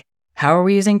 like how are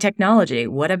we using technology?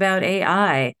 What about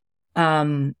AI?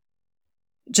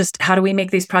 Just how do we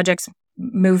make these projects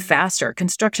move faster?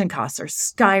 Construction costs are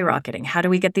skyrocketing. How do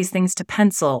we get these things to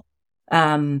pencil?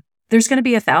 There's going to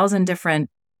be 1,000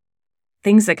 different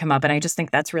things that come up. And I just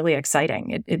think that's really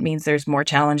exciting. It means there's more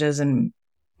challenges and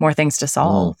more things to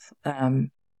solve.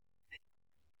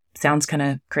 Sounds kind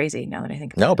of crazy now that I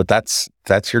think about it. No, but that's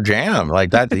your jam.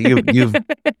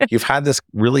 You've had this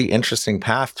really interesting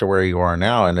path to where you are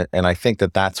now. And I think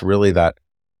that's really that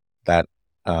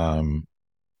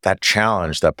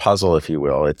challenge, that puzzle, if you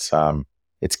will.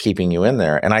 It's keeping you in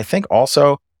there. And I think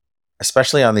also,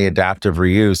 especially on the adaptive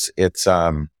reuse, it's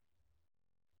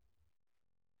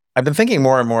I've been thinking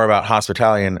more and more about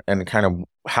hospitality and kind of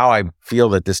how I feel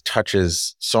that this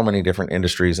touches so many different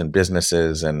industries and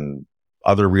businesses and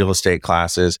other real estate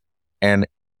classes. And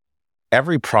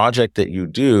every project that you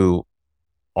do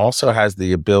also has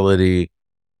the ability,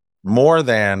 more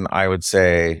than I would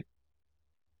say,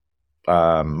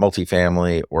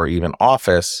 multifamily or even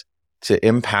office, to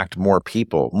impact more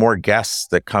people, more guests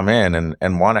that come in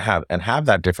and want to have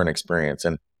that different experience.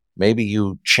 And maybe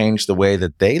you change the way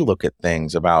that they look at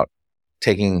things about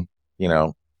taking,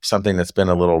 something that's been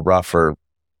a little rough or,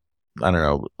 I don't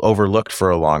know, overlooked for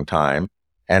a long time,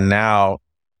 and now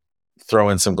throw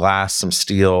in some glass, some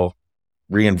steel,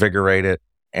 reinvigorate it,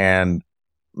 and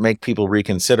make people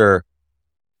reconsider,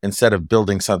 instead of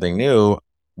building something new,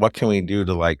 what can we do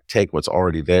to take what's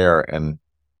already there and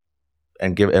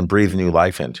breathe new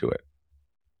life into it?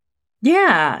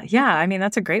 Yeah. I mean,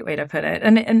 that's a great way to put it.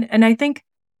 And I think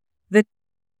that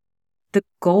the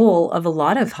goal of a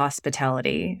lot of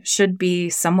hospitality should be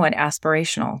somewhat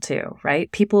aspirational too,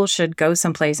 right? People should go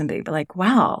someplace and be like,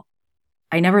 wow,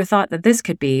 I never thought that this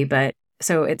could be, but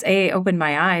so it's opened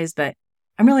my eyes, but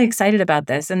I'm really excited about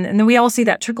this. And then we all see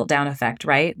that trickle down effect,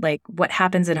 right? What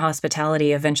happens in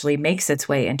hospitality eventually makes its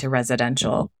way into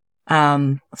residential.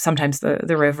 Sometimes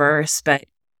the reverse, but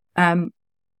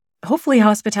hopefully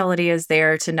hospitality is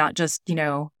there to not just,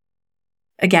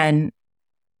 again,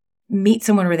 meet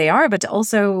someone where they are, but to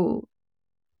also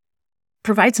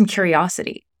provide some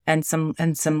curiosity and some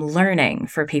learning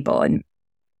for people. And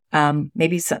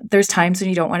maybe there's times when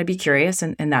you don't want to be curious,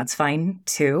 and that's fine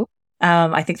too.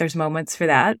 I think there's moments for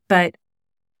that, but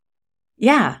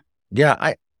yeah.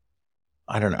 I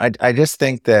don't know. I just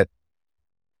think that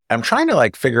I'm trying to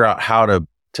like figure out how to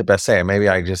best say it. Maybe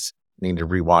I just need to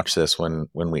rewatch this when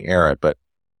we air it, but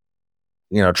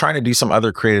trying to do some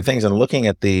other creative things and looking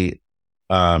at the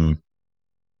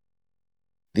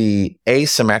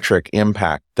asymmetric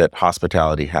impact that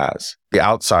hospitality has, the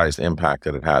outsized impact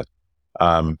that it has.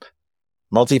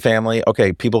 Multifamily,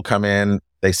 okay, people come in,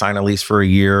 they sign a lease for a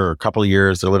year or a couple of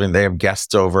years, they have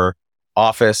guests over.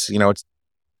 Office, it's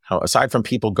aside from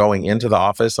people going into the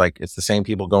office, like it's the same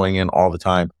people going in all the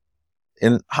time.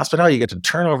 In hospitality, you get to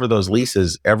turn over those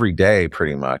leases every day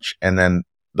pretty much. And then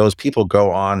those people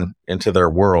go on into their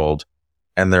world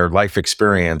and their life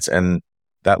experience. And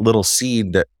that little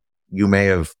seed that you may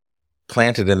have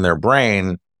planted in their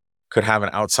brain could have an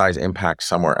outsized impact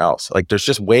somewhere else. Like there's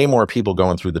just way more people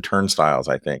going through the turnstiles,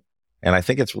 I think. And I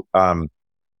think it's,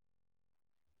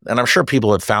 and I'm sure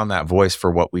people have found that voice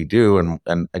for what we do.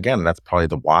 And again, that's probably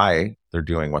the why they're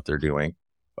doing what they're doing.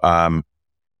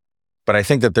 But I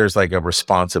think that there's like a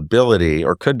responsibility,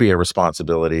 or could be a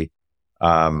responsibility,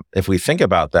 if we think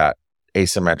about that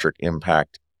asymmetric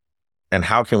impact, and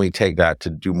how can we take that to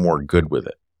do more good with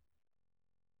it?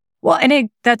 Well, and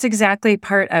that's exactly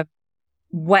part of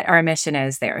what our mission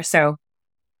is there. So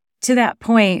to that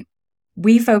point,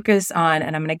 we focus on,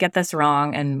 and I'm going to get this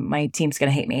wrong and my team's going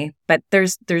to hate me, but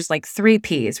there's like 3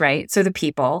 Ps, right? So the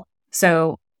people,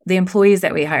 so the employees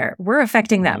that we hire, we're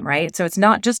affecting them, right? So it's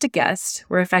not just a guest,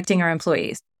 we're affecting our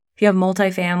employees. If you have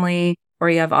multifamily or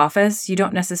you have office, you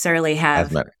don't necessarily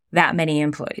have that many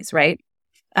employees, right?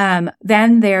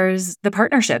 Then there's the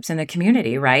partnerships in the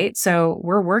community, right? So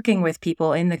we're working with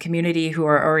people in the community who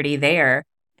are already there.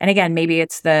 And again, maybe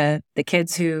it's the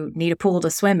kids who need a pool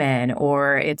to swim in,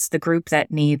 or it's the group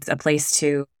that needs a place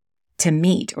to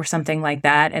meet or something like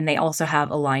that. And they also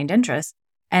have aligned interests.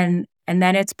 And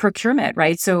then it's procurement,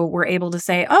 right? So we're able to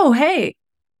say, oh, hey,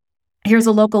 here's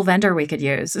a local vendor we could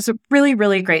use. It's a really,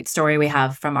 really great story we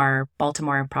have from our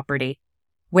Baltimore property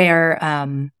where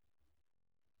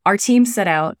our team set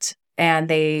out and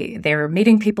they're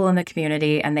meeting people in the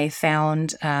community, and they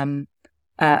found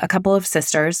a couple of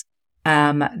sisters.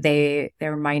 They're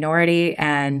minority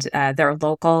and they're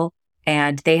local,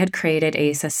 and they had created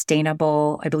a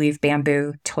sustainable, I believe,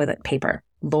 bamboo toilet paper,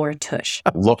 Lor Tush.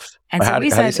 Look, and so how do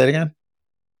you say it again?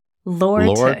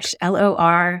 Lor Tush,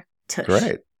 Lor Tush.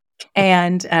 Great.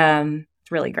 And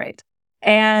it's really great.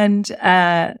 And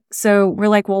so we're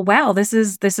like, well, wow, this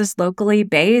is locally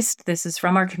based. This is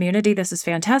from our community. This is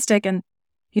fantastic. And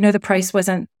the price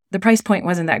point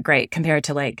wasn't that great compared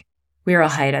to, like, we were a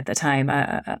Hyatt at the time,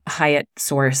 a Hyatt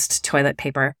sourced toilet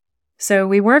paper. So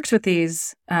we worked with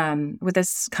this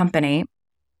company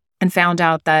and found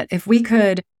out that if we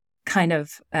could kind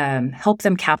of help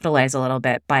them capitalize a little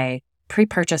bit by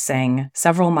pre-purchasing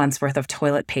several months worth of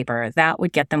toilet paper, that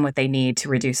would get them what they need to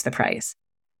reduce the price.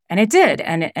 And it did.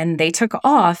 And they took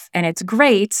off, and it's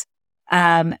great.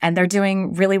 And they're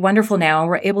doing really wonderful now.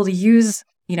 We're able to use,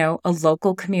 a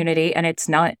local community, and it's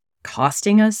not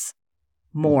costing us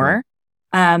more.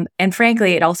 Mm-hmm. And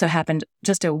frankly, it also happened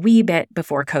just a wee bit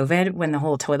before COVID when the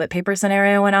whole toilet paper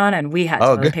scenario went on, and we had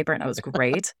toilet paper, and it was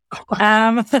great.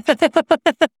 I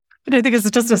think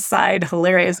it's just a side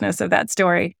hilariousness of that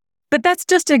story. But that's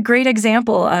just a great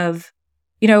example of,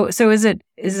 so is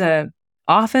a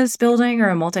office building or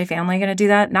a multifamily going to do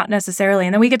that? Not necessarily.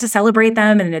 And then we get to celebrate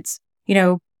them, and it's,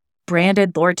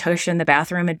 branded Lor Tush in the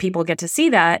bathroom, and people get to see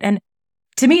that. And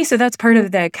to me, so that's part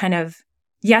of the kind of,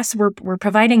 yes, we're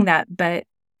providing that, but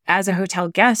as a hotel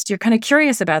guest, you're kind of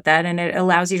curious about that. And it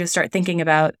allows you to start thinking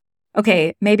about,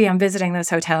 okay, maybe I'm visiting this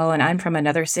hotel and I'm from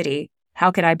another city.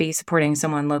 How could I be supporting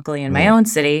someone locally in my own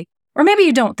city? Or maybe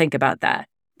you don't think about that.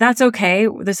 That's okay.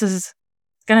 This is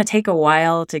going to take a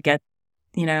while to get,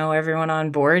 everyone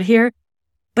on board here.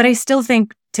 But I still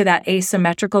think to that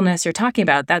asymmetricalness you're talking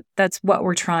about, that's what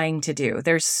we're trying to do.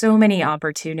 There's so many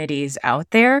opportunities out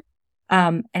there.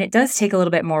 And it does take a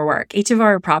little bit more work. Each of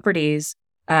our properties,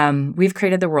 we've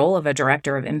created the role of a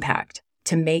director of impact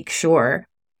to make sure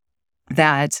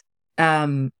that,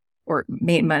 or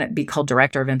may not be called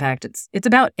director of impact. It's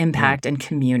about impact and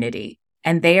community.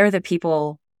 And they are the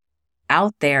people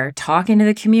out there talking to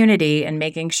the community and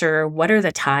making sure what are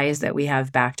the ties that we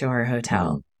have back to our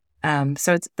hotel.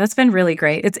 So that's been really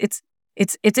great.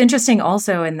 It's interesting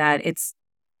also in that it's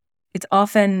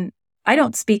often I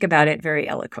don't speak about it very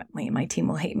eloquently. My team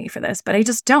will hate me for this, but I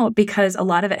just don't, because a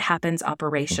lot of it happens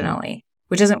operationally,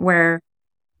 which isn't where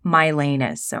my lane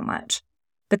is so much.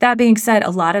 But that being said,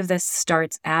 a lot of this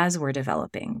starts as we're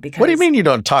developing. Because what do you mean you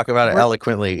don't talk about it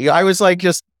eloquently? I was like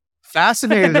just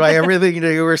fascinated by everything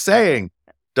you were saying.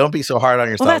 Don't be so hard on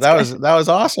yourself. Well, that was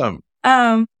awesome.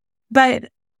 But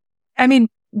I mean,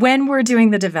 when we're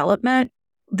doing the development,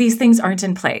 these things aren't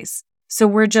in place. So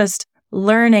we're just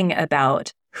learning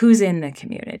about who's in the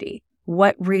community,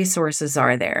 what resources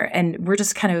are there, and we're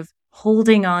just kind of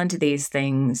holding on to these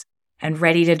things and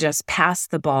ready to just pass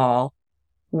the ball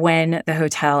when the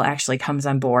hotel actually comes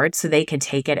on board, so they can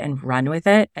take it and run with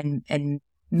it and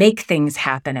make things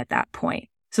happen at that point.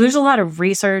 So there's a lot of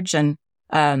research and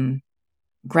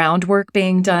groundwork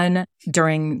being done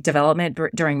during development,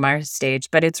 during my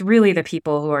stage, but it's really the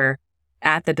people who are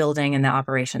at the building and the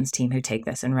operations team who take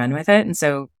this and run with it. And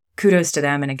so kudos to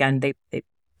them. And again, they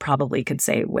probably could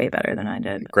say way better than I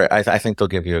did. Great. I think they'll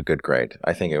give you a good grade.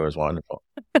 I think it was wonderful.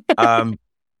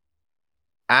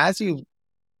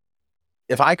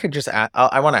 If I could just, I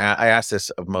ask this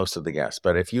of most of the guests,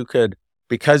 but if you could,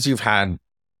 because you've had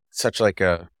such like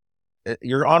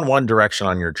you're on one direction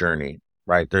on your journey,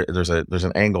 right? There's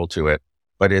an angle to it,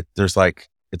 but it's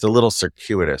a little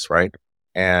circuitous, right?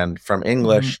 And from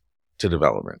English to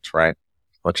development, right?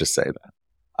 Let's just say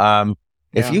that.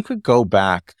 If you could go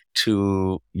back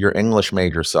to your English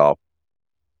major self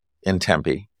in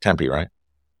Tempe, right?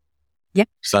 Yeah.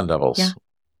 Sun Devils. Yeah.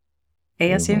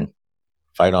 ASU.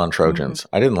 Fight on Trojans.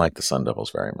 I didn't like the Sun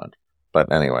Devils very much,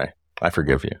 but anyway, I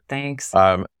forgive you. Thanks.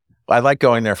 I like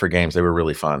going there for games. They were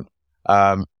really fun.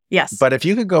 Yes. But if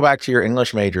you could go back to your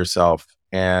English major self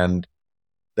and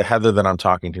the Heather that I'm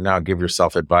talking to now, give your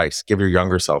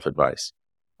younger self advice,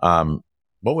 what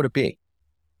would it be?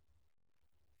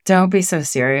 Don't be so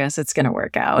serious. It's going to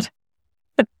work out.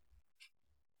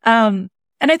 And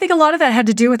I think a lot of that had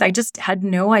to do with, I just had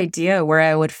no idea where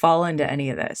I would fall into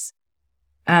any of this.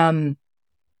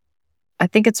 I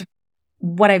think it's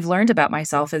what I've learned about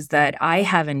myself is that I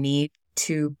have a need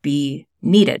to be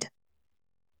needed.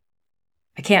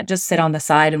 I can't just sit on the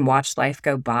side and watch life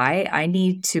go by. I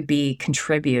need to be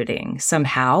contributing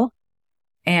somehow.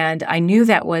 And I knew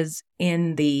that was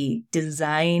in the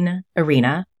design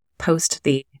arena post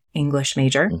the English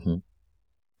major.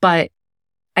 But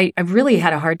I really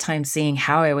had a hard time seeing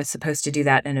how I was supposed to do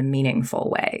that in a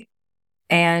meaningful way.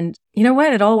 And you know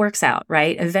what? It all works out,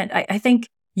 right? I think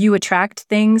you attract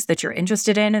things that you're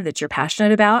interested in and that you're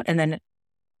passionate about. And then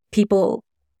people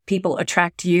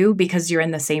attract you because you're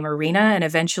in the same arena, and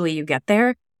eventually you get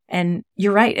there. And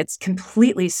you're right. It's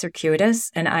completely circuitous.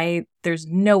 And there's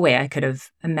no way I could have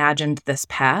imagined this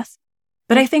path.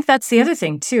 But I think that's the other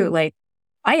thing too. Like,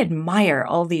 I admire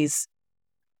all these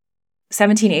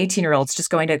 17, 18-year-olds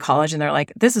just going to college and they're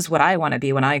like, this is what I want to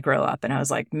be when I grow up. And I was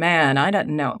like, man, I don't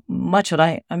know much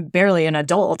I'm barely an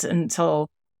adult until,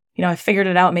 I figured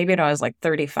it out maybe when I was like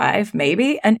 35,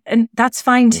 maybe. And that's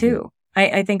fine too.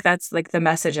 I think that's like the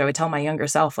message I would tell my younger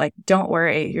self, like, don't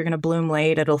worry, you're going to bloom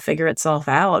late. It'll figure itself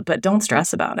out, but don't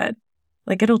stress about it.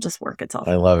 Like, it'll just work itself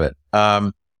out. I love it.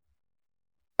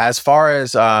 As far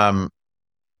as,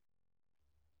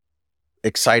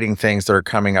 exciting things that are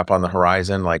coming up on the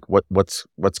horizon, like what's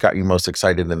got you most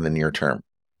excited in the near term?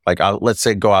 Like, let's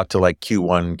say go out to like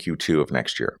Q1, Q2 of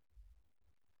next year.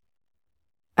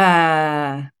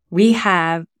 We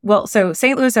have, so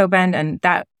St. Louis opened, and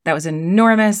that was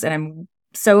enormous, and I'm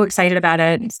so excited about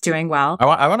it. It's doing well.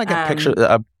 I want to get pictures.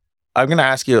 I'm going to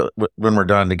ask you when we're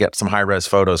done to get some high res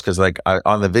photos, because like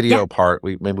on the video part,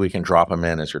 maybe we can drop them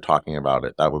in as you're talking about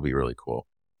it. That would be really cool.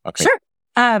 Okay. Sure.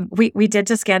 We did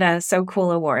just get a So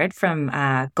Cool award from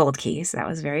Gold Key, so that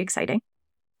was very exciting.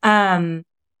 But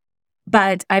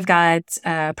I've got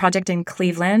a project in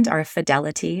Cleveland, our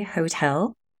Fidelity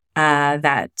Hotel,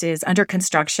 that is under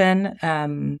construction.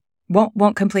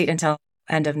 Won't complete until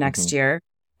end of next year.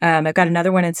 I've got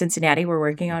another one in Cincinnati we're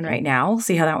working on right now.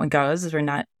 See how that one goes, as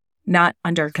we're not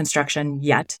under construction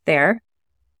yet there.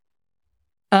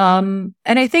 And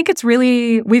I think it's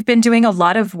we've been doing a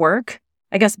lot of work.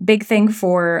 I guess big thing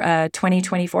for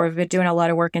 2024, we've been doing a lot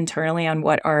of work internally on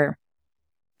what our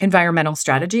environmental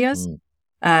strategy is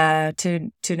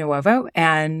to Nuovo.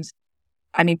 And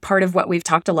I mean, part of what we've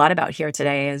talked a lot about here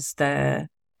today is the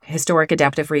historic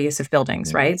adaptive reuse of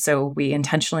buildings, right? So we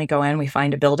intentionally go in, we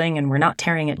find a building, and we're not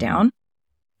tearing it down.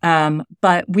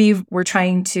 But we're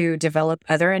trying to develop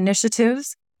other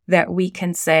initiatives that we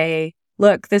can say,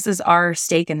 look, this is our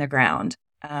stake in the ground.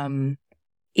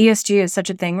 ESG is such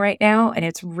a thing right now, and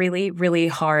it's really, really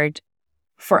hard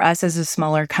for us as a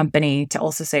smaller company to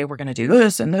also say, we're going to do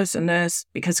this and this and this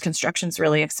because construction's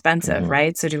really expensive,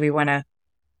 right? So do we want to,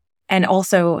 and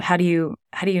also how do you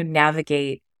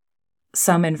navigate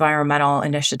some environmental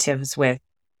initiatives with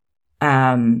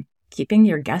keeping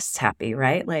your guests happy,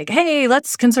 right? Like, hey,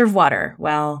 let's conserve water.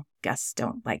 Well, guests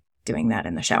don't like doing that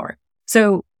in the shower.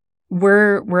 So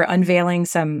we're unveiling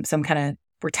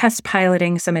we're test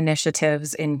piloting some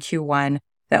initiatives in Q1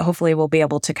 that hopefully we'll be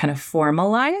able to kind of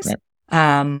formalize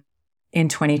in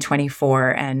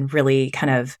 2024 and really kind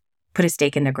of put a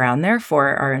stake in the ground there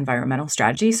for our environmental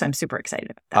strategy. So I'm super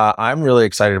excited about that. I'm really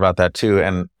excited about that too.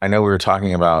 And I know we were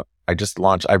talking about,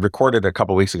 I recorded a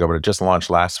couple weeks ago, but it just launched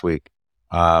last week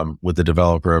with the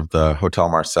developer of the Hotel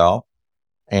Marcel.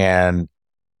 And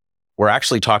we're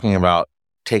actually talking about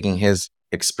taking his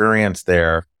experience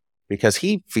there because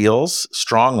he feels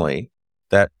strongly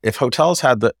that if hotels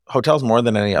more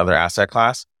than any other asset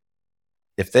class,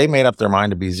 if they made up their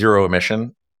mind to be zero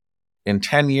emission, in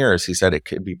 10 years, he said it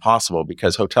could be possible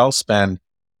because hotels spend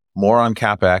more on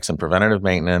CapEx and preventative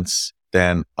maintenance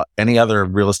than any other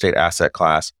real estate asset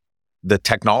class. The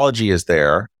technology is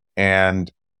there,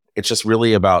 and it's just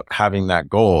really about having that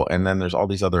goal. And then there's all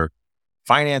these other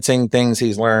financing things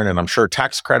he's learned, and I'm sure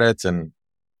tax credits and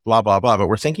blah, blah, blah. But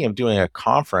we're thinking of doing a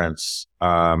conference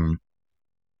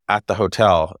at the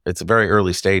hotel. It's very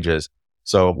early stages.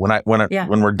 So when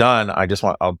we're done,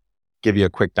 I'll give you a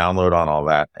quick download on all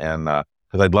that. And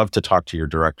because I'd love to talk to your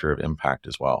director of impact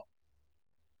as well.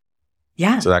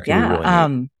 Yeah. So that could be really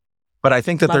neat. But I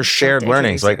think that there's shared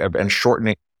learnings, and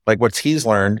shortening, like what he's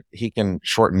learned, he can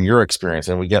shorten your experience.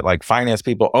 And we get like finance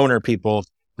people, owner people,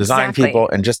 design people,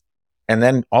 and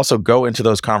then also go into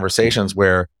those conversations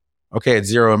where, okay, it's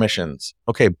zero emissions.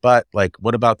 Okay, but like,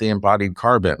 what about the embodied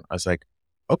carbon? I was like,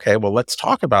 okay, well, let's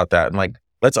talk about that. And like,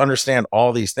 let's understand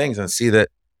all these things and see that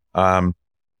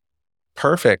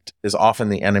perfect is often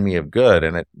the enemy of good.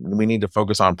 And we need to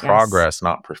focus on progress,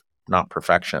 not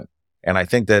perfection. And I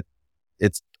think that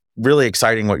it's really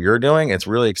exciting what you're doing. It's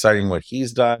really exciting what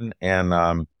he's done.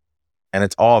 And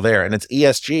it's all there. And it's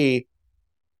ESG.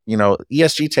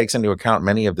 ESG takes into account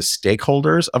many of the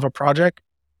stakeholders of a project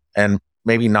and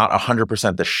maybe not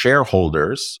 100% the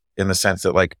shareholders, in the sense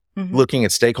that like looking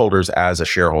at stakeholders as a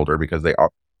shareholder, because they are,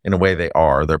 in a way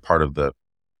they're part of the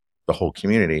whole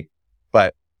community.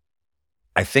 But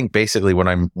I think basically what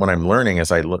I'm learning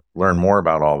as I learn more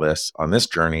about all this on this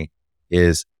journey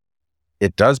is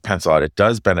it does pencil out. It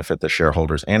does benefit the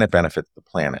shareholders and it benefits the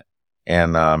planet.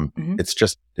 And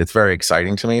it's very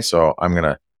exciting to me. So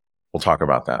we'll talk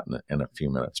about that in a few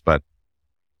minutes. But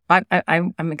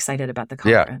I'm excited about the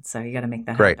conference. So you got to make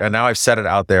that great. happen. And now I've set it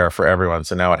out there for everyone.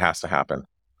 So now it has to happen.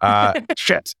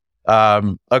 Shit.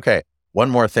 Okay. One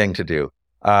more thing to do.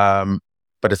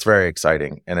 But it's very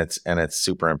exciting and it's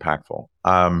super impactful.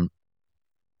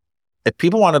 If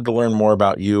people wanted to learn more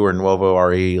about you or Nuovo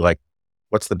RE, like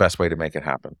what's the best way to make it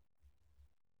happen?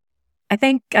 I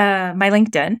think my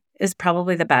LinkedIn is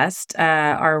probably the best.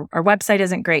 Our website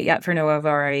isn't great yet for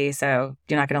Nuovo RE, so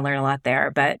you're not going to learn a lot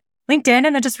there. But LinkedIn,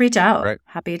 and then just reach out. Right.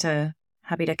 Happy to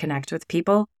connect with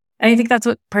people. And I think that's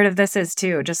what part of this is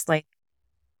too. Just like,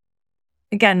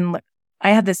 again, I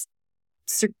had this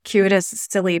circuitous,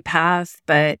 silly path,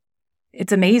 but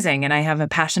it's amazing. And I have a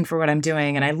passion for what I'm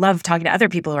doing. And I love talking to other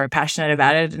people who are passionate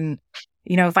about it. And,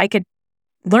 if I could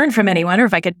learn from anyone or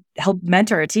if I could help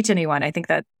mentor or teach anyone, I think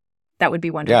that would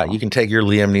be wonderful. Yeah, you can take your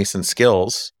Liam Neeson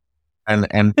skills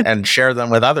and share them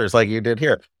with others like you did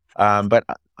here. But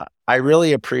I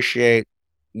really appreciate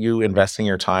you investing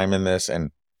your time in this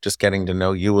and just getting to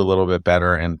know you a little bit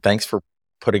better. And thanks for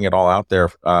putting it all out there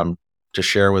to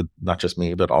share with not just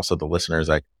me, but also the listeners.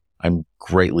 I'm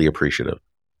greatly appreciative.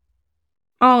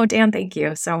 Oh, Dan, thank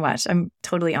you so much. I'm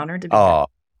totally honored to be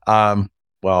here.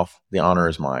 Well, the honor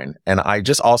is mine. And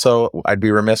I'd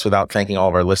be remiss without thanking all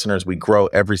of our listeners. We grow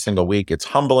every single week. It's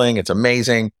humbling. It's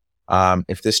amazing.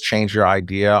 If this changed your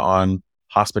idea on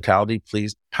hospitality,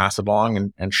 please pass it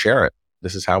along and share it.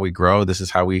 This is how we grow. This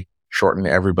is how we shorten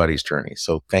everybody's journey.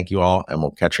 So thank you all, and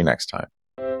we'll catch you next time.